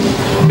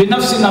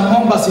 Binafsi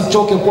namwomba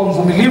asichoke kuwa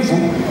mvumilivu,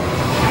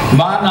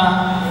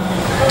 maana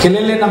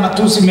kelele na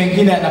matusi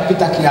mengine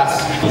yanapita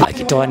kiasi.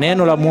 Akitoa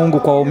neno la Mungu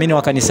kwa waumini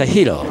wa kanisa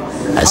hilo,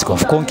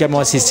 Askofu Konki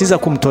amewasisitiza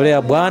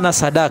kumtolea Bwana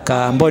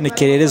sadaka ambayo ni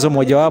kielelezo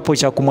mojawapo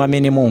cha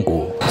kumwamini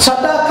Mungu.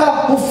 Sadaka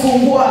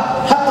hufungua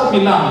hata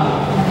milango,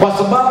 kwa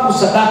sababu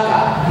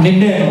sadaka ni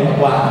neno la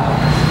Bwana.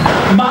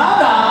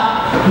 Maana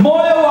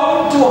moyo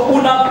wa mtu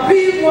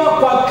unapimwa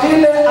kwa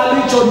kile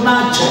alicho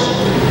nacho.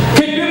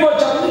 Kipimo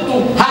cha mtu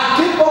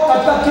hakipo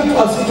katika kitu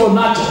asicho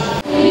nacho.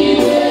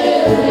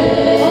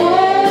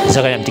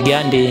 Zakaria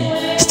Mtigandi,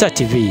 Star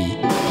TV,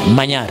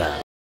 Manyara.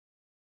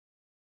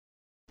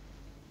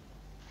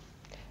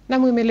 Na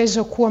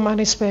imeelezwa kuwa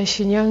manispaa ya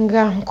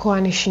Shinyanga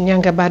mkoani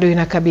Shinyanga bado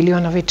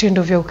inakabiliwa na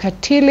vitendo vya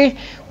ukatili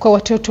kwa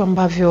watoto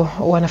ambavyo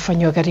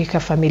wanafanywa katika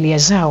familia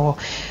zao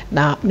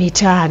na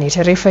mitaani.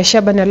 Taarifa ya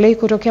Shabana Lei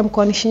kutokea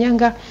mkoani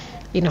Shinyanga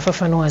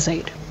inafafanua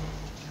zaidi.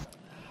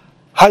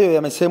 Hayo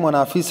yamesemwa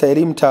na afisa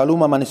elimu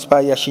taaluma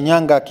manispaa ya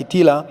Shinyanga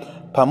Kitila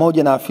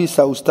pamoja na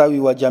afisa ustawi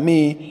wa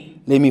jamii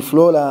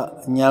Lemiflola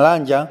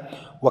Nyalanja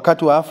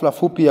wakati wa hafla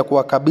fupi ya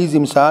kuwakabidhi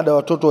msaada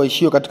watoto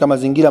waishio katika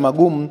mazingira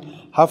magumu,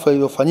 hafla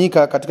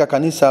iliyofanyika katika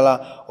kanisa la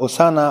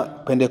Osana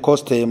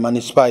Pentekoste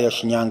manispaa ya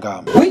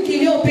Shinyanga. Wiki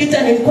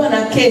iliyopita nilikuwa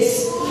na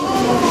kesi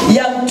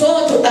ya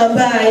mtoto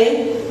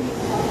ambaye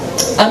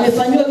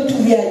amefanywa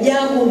vitu vya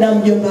ajabu na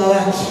mjomba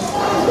wake.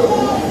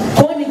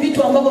 Kwa ni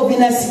vitu ambavyo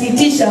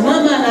vinasikitisha.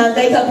 Mama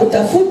anahangaika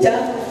kutafuta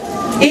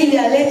ili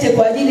alete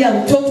kwa ajili ya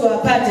mtoto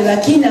apate,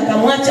 lakini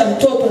akamwacha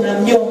mtoto na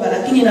mjomba,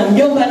 lakini na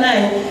mjomba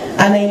naye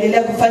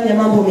anaendelea kufanya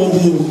mambo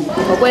mengine.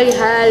 Kwa kweli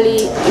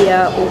hali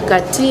ya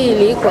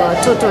ukatili kwa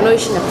watoto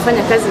wanaoishi na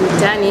kufanya kazi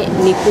mitaani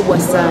ni kubwa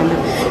sana.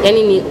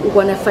 Yaani ni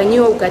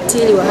wanafanyiwa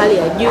ukatili wa hali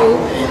ya juu,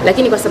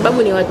 lakini kwa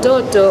sababu ni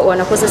watoto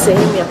wanakosa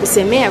sehemu ya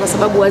kusemea kwa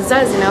sababu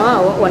wazazi na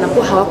wao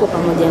wanakuwa hawako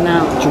pamoja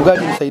nao.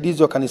 Mchungaji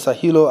msaidizi wa kanisa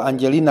hilo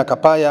Angelina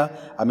Kapaya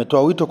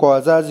ametoa wito kwa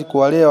wazazi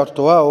kuwalea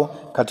watoto wao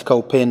katika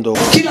upendo.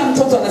 Kila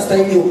mtoto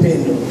anastahili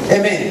upendo.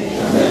 Amen.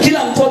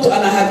 Kila mtoto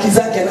ana haki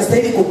zake,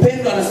 anastahili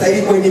kupendwa,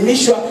 anastahili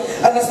kuelimishwa,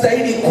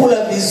 anastahili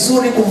kula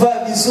vizuri,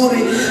 kuvaa vizuri,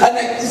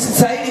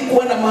 anastahili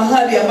kuwa na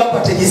mahali ambapo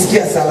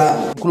atajisikia salama.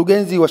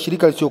 Mkurugenzi wa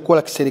shirika lisiokuwa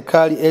la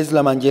kiserikali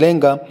Ezra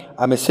Manjelenga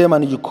amesema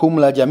ni jukumu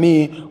la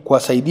jamii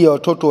kuwasaidia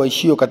watoto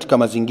waishio katika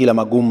mazingira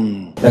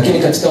magumu. Lakini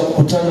katika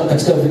kukutana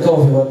katika vikao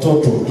vya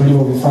watoto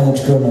tulivyofanya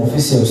tukiwa na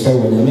ofisi ya ustawi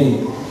wa jamii,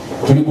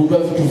 tuligundua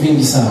vitu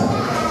vingi sana.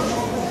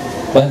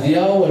 Baadhi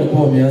yao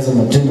walikuwa wameanza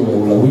matendo ya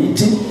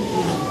ulawiti,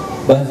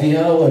 baadhi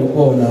yao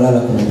walikuwa wanalala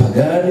kwenye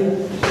pagari,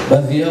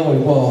 baadhi yao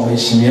walikuwa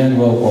hawaheshimiani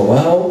wao kwa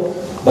wao,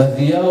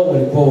 baadhi yao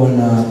walikuwa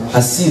wana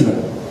hasira.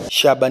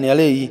 Shabani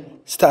Alei,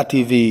 Star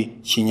TV,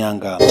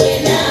 Shinyanga.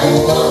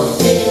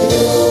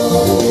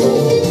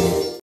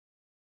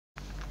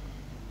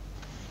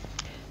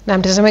 Na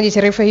mtazamaji,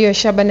 taarifa hiyo ya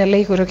Shabana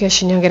Lei kutokea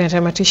Shinyanga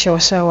inatamatisha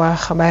wasaa wa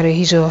habari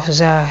hizo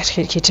za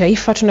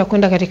kitaifa.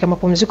 Tunakwenda katika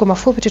mapumziko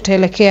mafupi,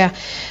 tutaelekea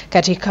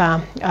katika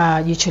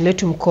jicho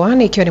letu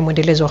mkoani ikiwa ni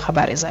mwendelezo wa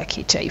habari za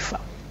kitaifa.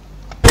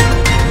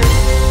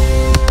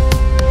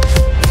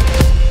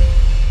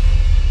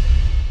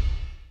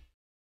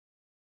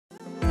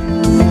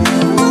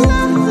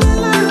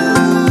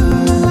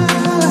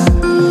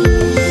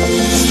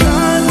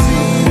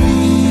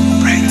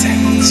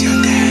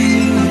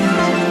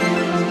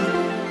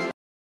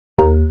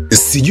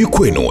 Sijui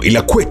kwenu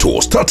ila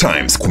kwetu Star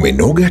Times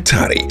kumenoga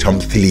tari.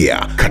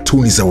 Tamthilia,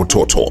 katuni za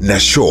watoto na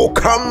show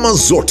kama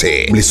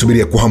zote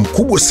mlisubiria kwa hamu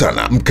kubwa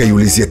sana,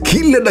 mkaiulizia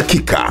kila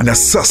dakika, na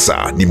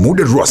sasa ni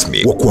muda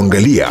rasmi wa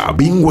kuangalia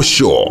Bingwa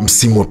Show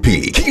msimu wa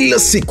pili kila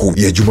siku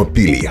ya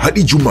Jumapili hadi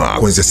Ijumaa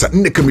kuanzia saa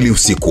 4 kamili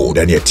usiku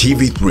ndani ya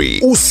TV3.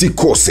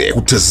 Usikose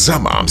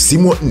kutazama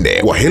msimu wa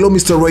 4 wa Hello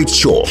Mr. Right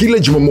Show kila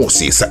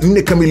Jumamosi saa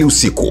 4 kamili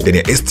usiku ndani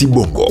ya ST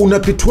Bongo.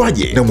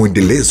 Unapitwaje na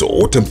mwendelezo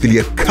wa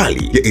tamthilia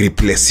kali ya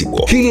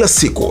Irreplaceable kila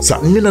siku saa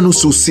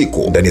 4:30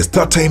 usiku ndani ya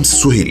Star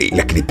Times Swahili.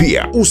 Lakini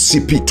pia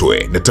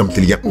usipitwe na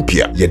tamthilia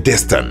mpya ya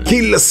Destin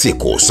kila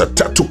siku saa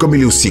 3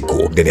 kamili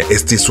usiku ndani ya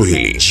ST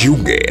Swahili.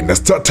 Jiunge na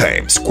Star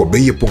Times kwa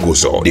bei ya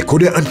punguzo.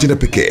 Dekoda antenna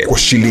pekee kwa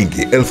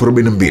shilingi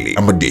 42,000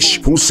 ama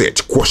dish full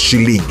set kwa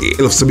shilingi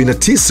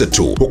 79,000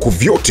 tu, huku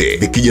vyote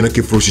vikija na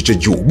kifurushi cha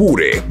juu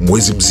bure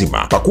mwezi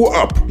mzima.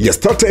 Pakua app ya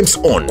Star Times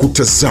On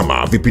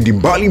kutazama vipindi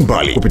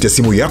mbalimbali kupitia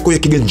simu yako ya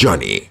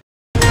kiganjani.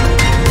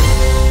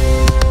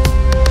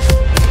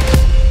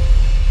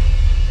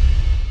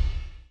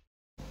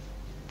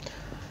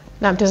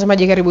 Na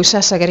mtazamaji, karibu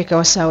sasa katika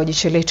wasaa wa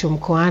jicho letu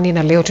mkoani,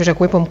 na leo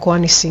tutakuwepo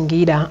mkoani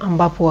Singida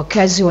ambapo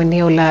wakazi wa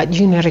eneo la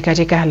Jiunge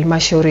katika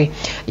halmashauri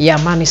ya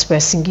manispaa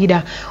ya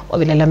Singida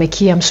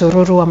wamelalamikia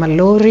msururu wa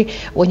malori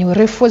wenye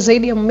urefu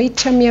zaidi ya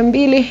mita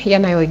 200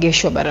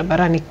 yanayoegeshwa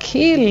barabarani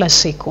kila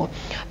siku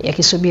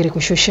yakisubiri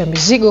kushusha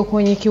mizigo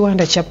kwenye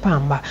kiwanda cha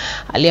pamba,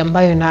 hali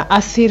ambayo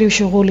inaathiri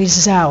shughuli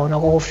zao na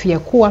kuhofia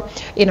kuwa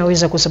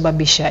inaweza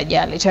kusababisha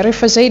ajali.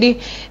 Taarifa zaidi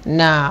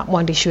na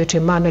mwandishi wetu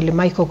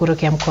Emmanuel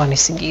kutoka mkoani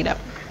Singida.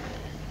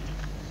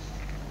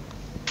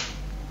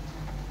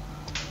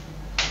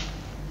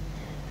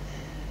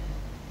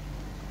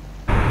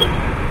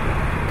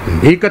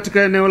 Ni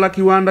katika eneo la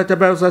kiwanda cha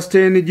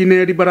Biosustain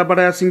Jineri,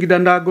 barabara ya Singida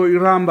Ndago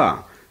Iramba,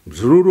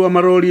 msururu wa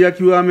maroli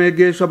yakiwa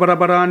yameegeshwa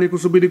barabarani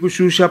kusubiri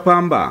kushusha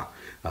pamba,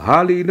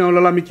 hali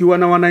inayolalamikiwa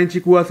na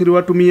wananchi kuathiri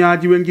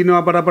watumiaji wengine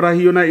wa barabara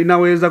hiyo na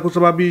inaweza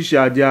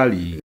kusababisha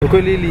ajali.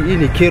 Kweli hii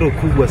ni kero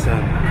kubwa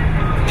sana.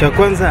 Cha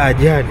kwanza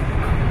ajali.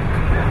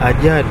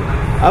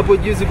 Hapo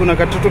juzi kuna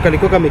katoto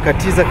kalikuwa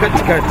kamekatiza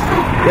katikati,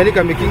 yani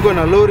kamekingwa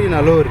na lori,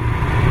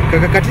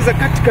 kakakatiza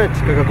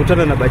katikati,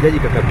 kakakutana na bajaji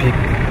kakapiga.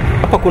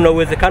 Hapa kuna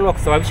uwezekano wa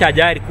kusababisha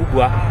ajali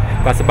kubwa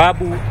kwa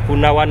sababu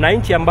kuna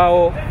wananchi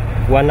ambao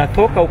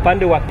wanatoka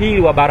upande wa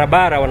pili wa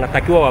barabara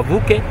wanatakiwa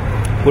wavuke.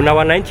 Kuna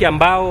wananchi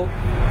ambao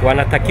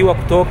wanatakiwa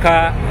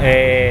kutoka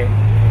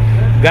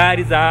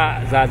gari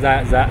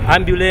za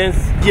ambulance.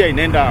 Njia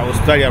inaenda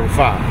hospitali ya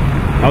rufaa.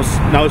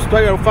 Na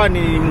hospitali ya rufaa ni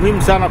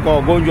muhimu sana kwa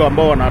wagonjwa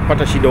ambao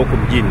wanapata shida huko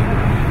mjini.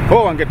 Kwa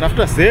hiyo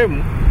wangetafuta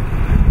sehemu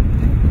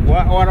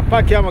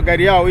wanapaki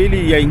magari yao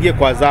ili yaingie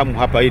kwa zamu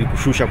hapa, ili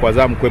kushusha kwa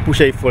zamu,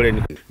 kuepusha hii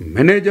foleni.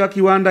 Meneja wa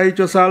kiwanda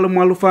hicho Salum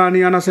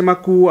Alufani anasema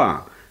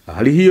kuwa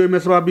hali hiyo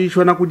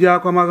imesababishwa na kujaa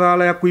kwa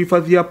maghala ya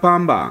kuhifadhia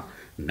pamba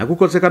na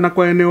kukosekana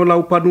kwa eneo la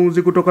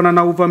upanuzi kutokana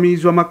na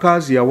uvamizi wa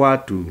makazi ya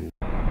watu.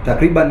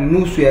 Takriban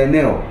nusu ya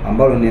eneo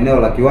ambalo ni eneo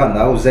la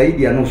kiwanda au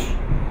zaidi ya nusu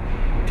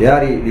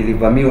tayari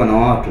lilivamiwa na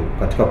watu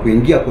katika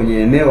kuingia kwenye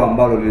eneo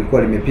ambalo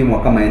lilikuwa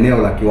limepimwa kama eneo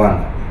la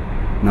kiwanda.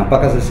 Na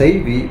mpaka sasa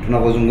hivi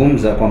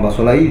tunavyozungumza kwamba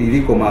swala hili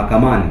liko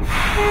mahakamani.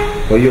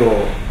 Kwa hiyo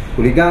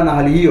kulingana na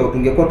hali hiyo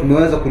tungekuwa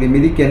tumeweza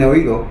kulimiliki eneo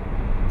hilo.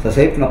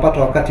 Sasa hivi tunapata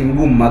wakati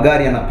mgumu,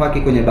 magari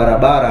yanapaki kwenye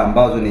barabara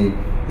ambazo ni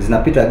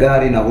zinapita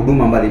gari na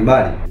huduma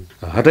mbalimbali.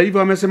 Hata hivyo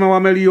wamesema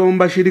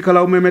wameliomba shirika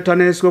la umeme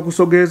TANESCO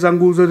kusogeza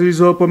nguzo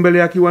zilizopo mbele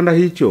ya kiwanda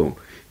hicho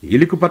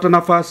ili kupata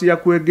nafasi ya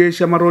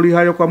kuegesha maroli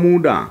hayo kwa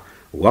muda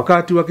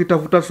wakati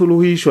wakitafuta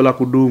suluhisho la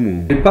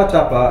kudumu. Nilipata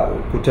hapa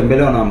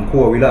kutembelewa na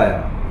mkuu wa wilaya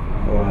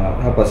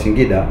hapa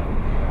Singida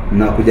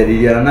na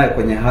kujadiliana naye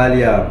kwenye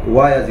hali ya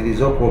waya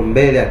zilizoko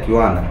mbele ya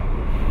kiwanda,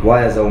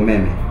 waya za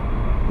umeme.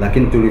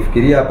 Lakini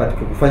tulifikiria hapa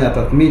tukifanya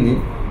tathmini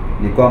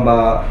ni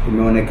kwamba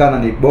imeonekana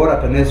ni bora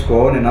TANESCO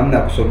waone namna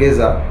ya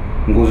kusogeza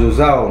nguzo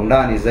zao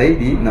ndani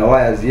zaidi na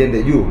waya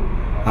ziende juu,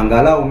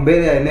 angalau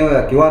mbele ya eneo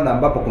ya kiwanda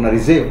ambapo kuna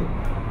reserve,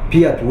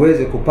 pia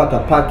tuweze kupata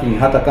parking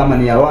hata kama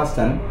ni ya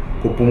wastani,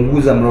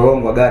 kupunguza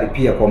mlolongo wa gari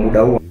pia kwa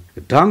muda huo.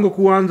 Tangu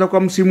kuanza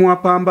kwa msimu wa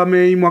pamba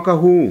Mei mwaka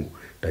huu,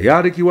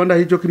 tayari kiwanda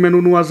hicho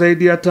kimenunua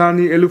zaidi ya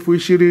tani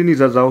 20,000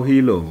 za zao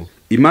hilo.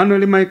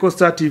 Emmanuel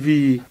Star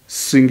TV,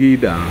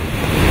 Singida.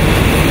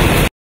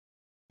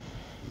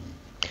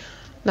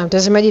 Na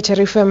mtazamaji,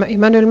 taarifa ya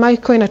Emmanuel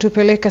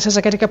inatupeleka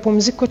sasa katika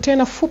pumziko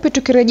tena fupi.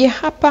 Tukirejea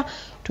hapa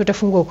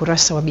tutafungua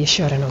ukurasa wa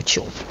biashara na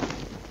uchumi.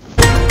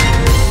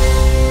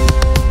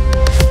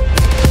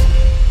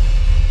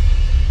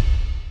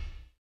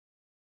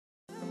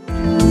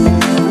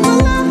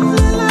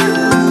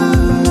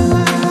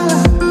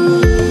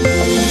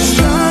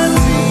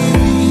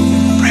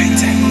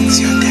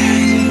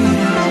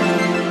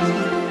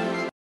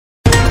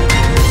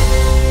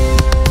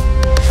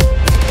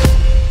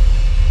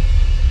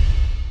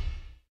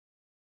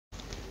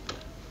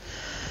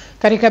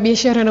 Katika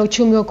biashara na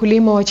uchumi, wa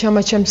kulima wa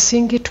chama cha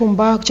msingi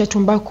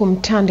tumbaku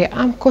Mtande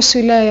AMCOS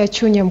wilaya ya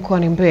Chunya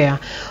mkoani Mbeya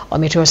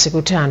wametoa siku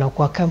 5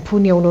 kwa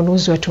kampuni ya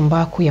ununuzi wa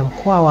tumbaku ya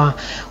Mkwawa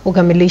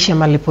kukamilisha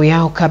malipo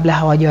yao kabla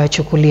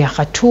hawajawachukulia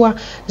hatua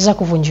za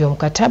kuvunjiwa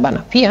mkataba na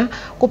pia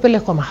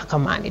kupelekwa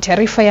mahakamani.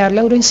 Taarifa ya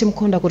Lawrence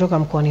Mkonda kutoka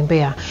mkoani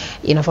Mbeya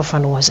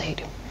inafafanua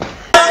zaidi.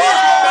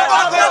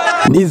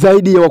 Ni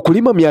zaidi ya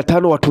wakulima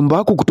 500 wa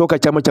tumbaku kutoka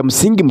chama cha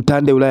msingi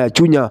Mtande wilaya ya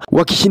Chunya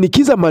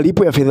wakishinikiza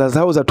malipo ya fedha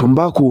zao za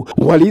tumbaku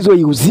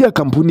walizoiuzia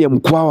kampuni ya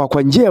Mkwawa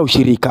kwa njia ya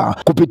ushirika.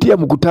 Kupitia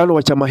mkutano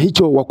wa chama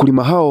hicho,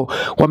 wakulima hao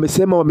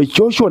wamesema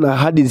wamechoshwa na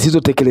ahadi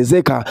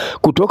zisizotekelezeka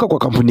kutoka kwa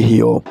kampuni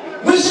hiyo.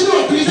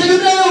 Mheshimiwa,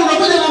 tulitegemea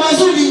unakuja na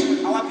mazuri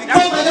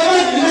kwamba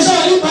jamani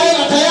nimeshalipa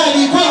hela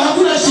tayari kwa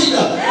hakuna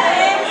shida.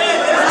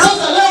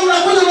 Sasa leo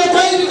unakuja na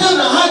faili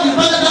tena hadi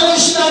mpaka tarehe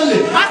 24.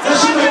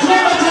 Mheshimiwa,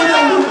 tunaomba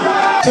tuone.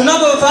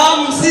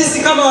 Tunapofahamu sisi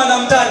kama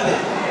wanamtande,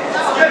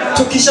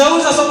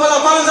 tukishauza soko la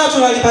kwanza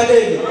tunalipa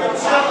deni,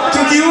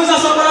 tukiuza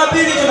soko la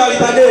pili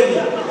tunalipa deni,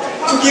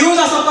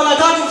 tukiuza soko la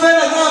tatu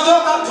fedha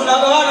zinatoka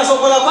tunagawana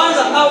soko la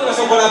kwanza au na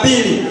soko la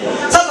pili.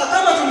 Sasa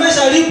kama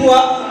tumeshalipwa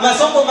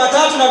masoko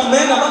matatu na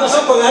tumeenda mpaka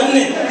soko la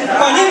 4,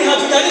 kwa nini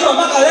hatujalipwa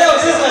mpaka leo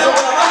sisi na soko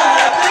la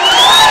kwanza?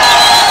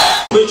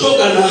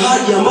 Tumechoka na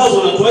ahadi ambazo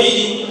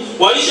wanatuahidi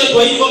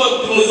Walishatuahidi kwamba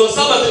mwezi wa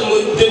 7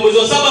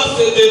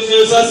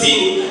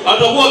 30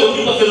 atakuwa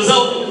amelipa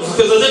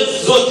fedha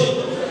zetu zote.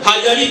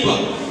 Hajalipa.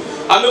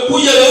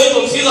 Amekuja leo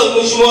tumsikiza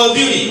Mheshimiwa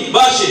Waziri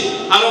Bashe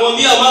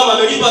anamwambia mama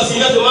amelipa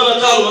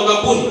 85% na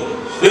kampuni.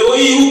 Leo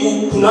hii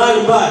huku kuna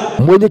hali mbaya.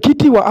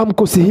 Mwenyekiti wa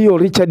AMCOS hiyo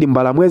Richard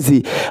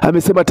Mbalamwezi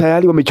amesema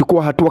tayari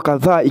wamechukua hatua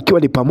kadhaa ikiwa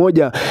ni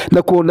pamoja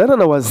na kuonana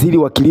na Waziri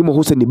wa Kilimo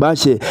Hussein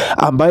Bashe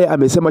ambaye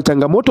amesema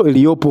changamoto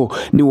iliyopo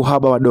ni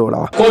uhaba wa dola.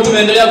 Kwa hiyo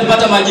tumeendelea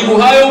kupata majibu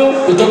hayo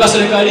kutoka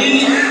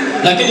serikalini,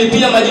 lakini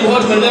pia majibu hayo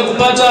tumeendelea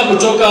kupata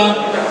kutoka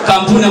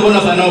kampuni ambayo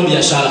inafanya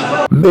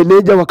biashara.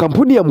 Meneja wa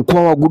kampuni ya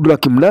mkoa wa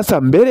Goodluck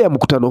Mnasa mbele ya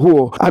mkutano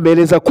huo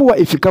ameeleza kuwa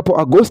ifikapo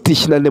Agosti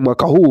 24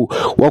 mwaka huu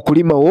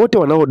wakulima wote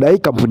wanaodai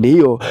kampuni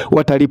hiyo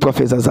watalipwa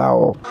fedha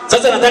zao.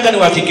 Sasa nataka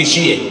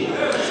niwahakikishie,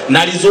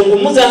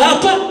 nalizungumza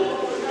hapa,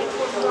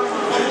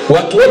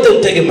 watu wote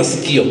utege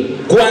masikio.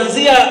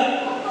 Kuanzia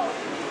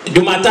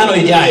Jumatano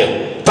ijayo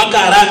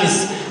mpaka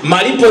Alhamisi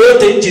malipo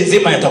yote nchi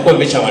nzima yatakuwa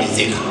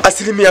yameshamalizika.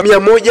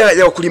 100%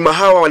 ya wakulima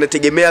hawa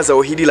wanategemea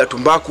zao hili la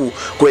tumbaku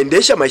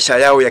kuendesha maisha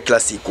yao ya kila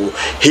siku.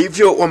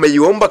 Hivyo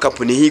wameiomba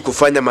kampuni hii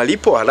kufanya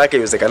malipo haraka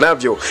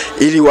iwezekanavyo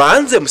ili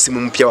waanze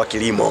msimu mpya wa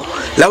kilimo.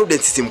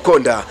 Laudens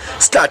Simkonda,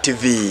 Star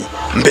TV,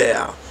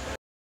 Mbeya.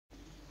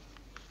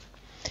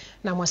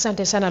 Na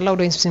asante sana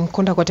Laudens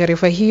Mkonda kwa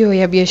taarifa hiyo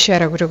ya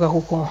biashara kutoka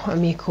huko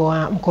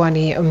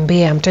mkoani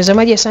Mbeya.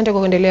 Mtazamaji, asante kwa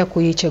kuendelea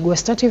kuichagua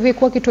Star TV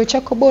kwa kituo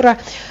chako bora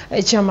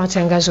cha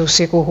matangazo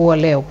usiku huu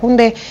leo.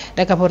 Punde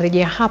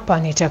nitakaporejea hapa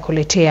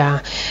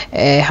nitakuletea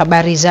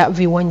habari za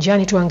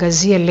viwanjani.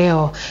 Tuangazie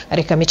leo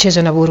katika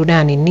michezo na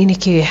burudani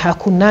nini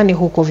hakunani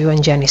huko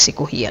viwanjani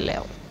siku hii ya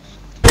leo.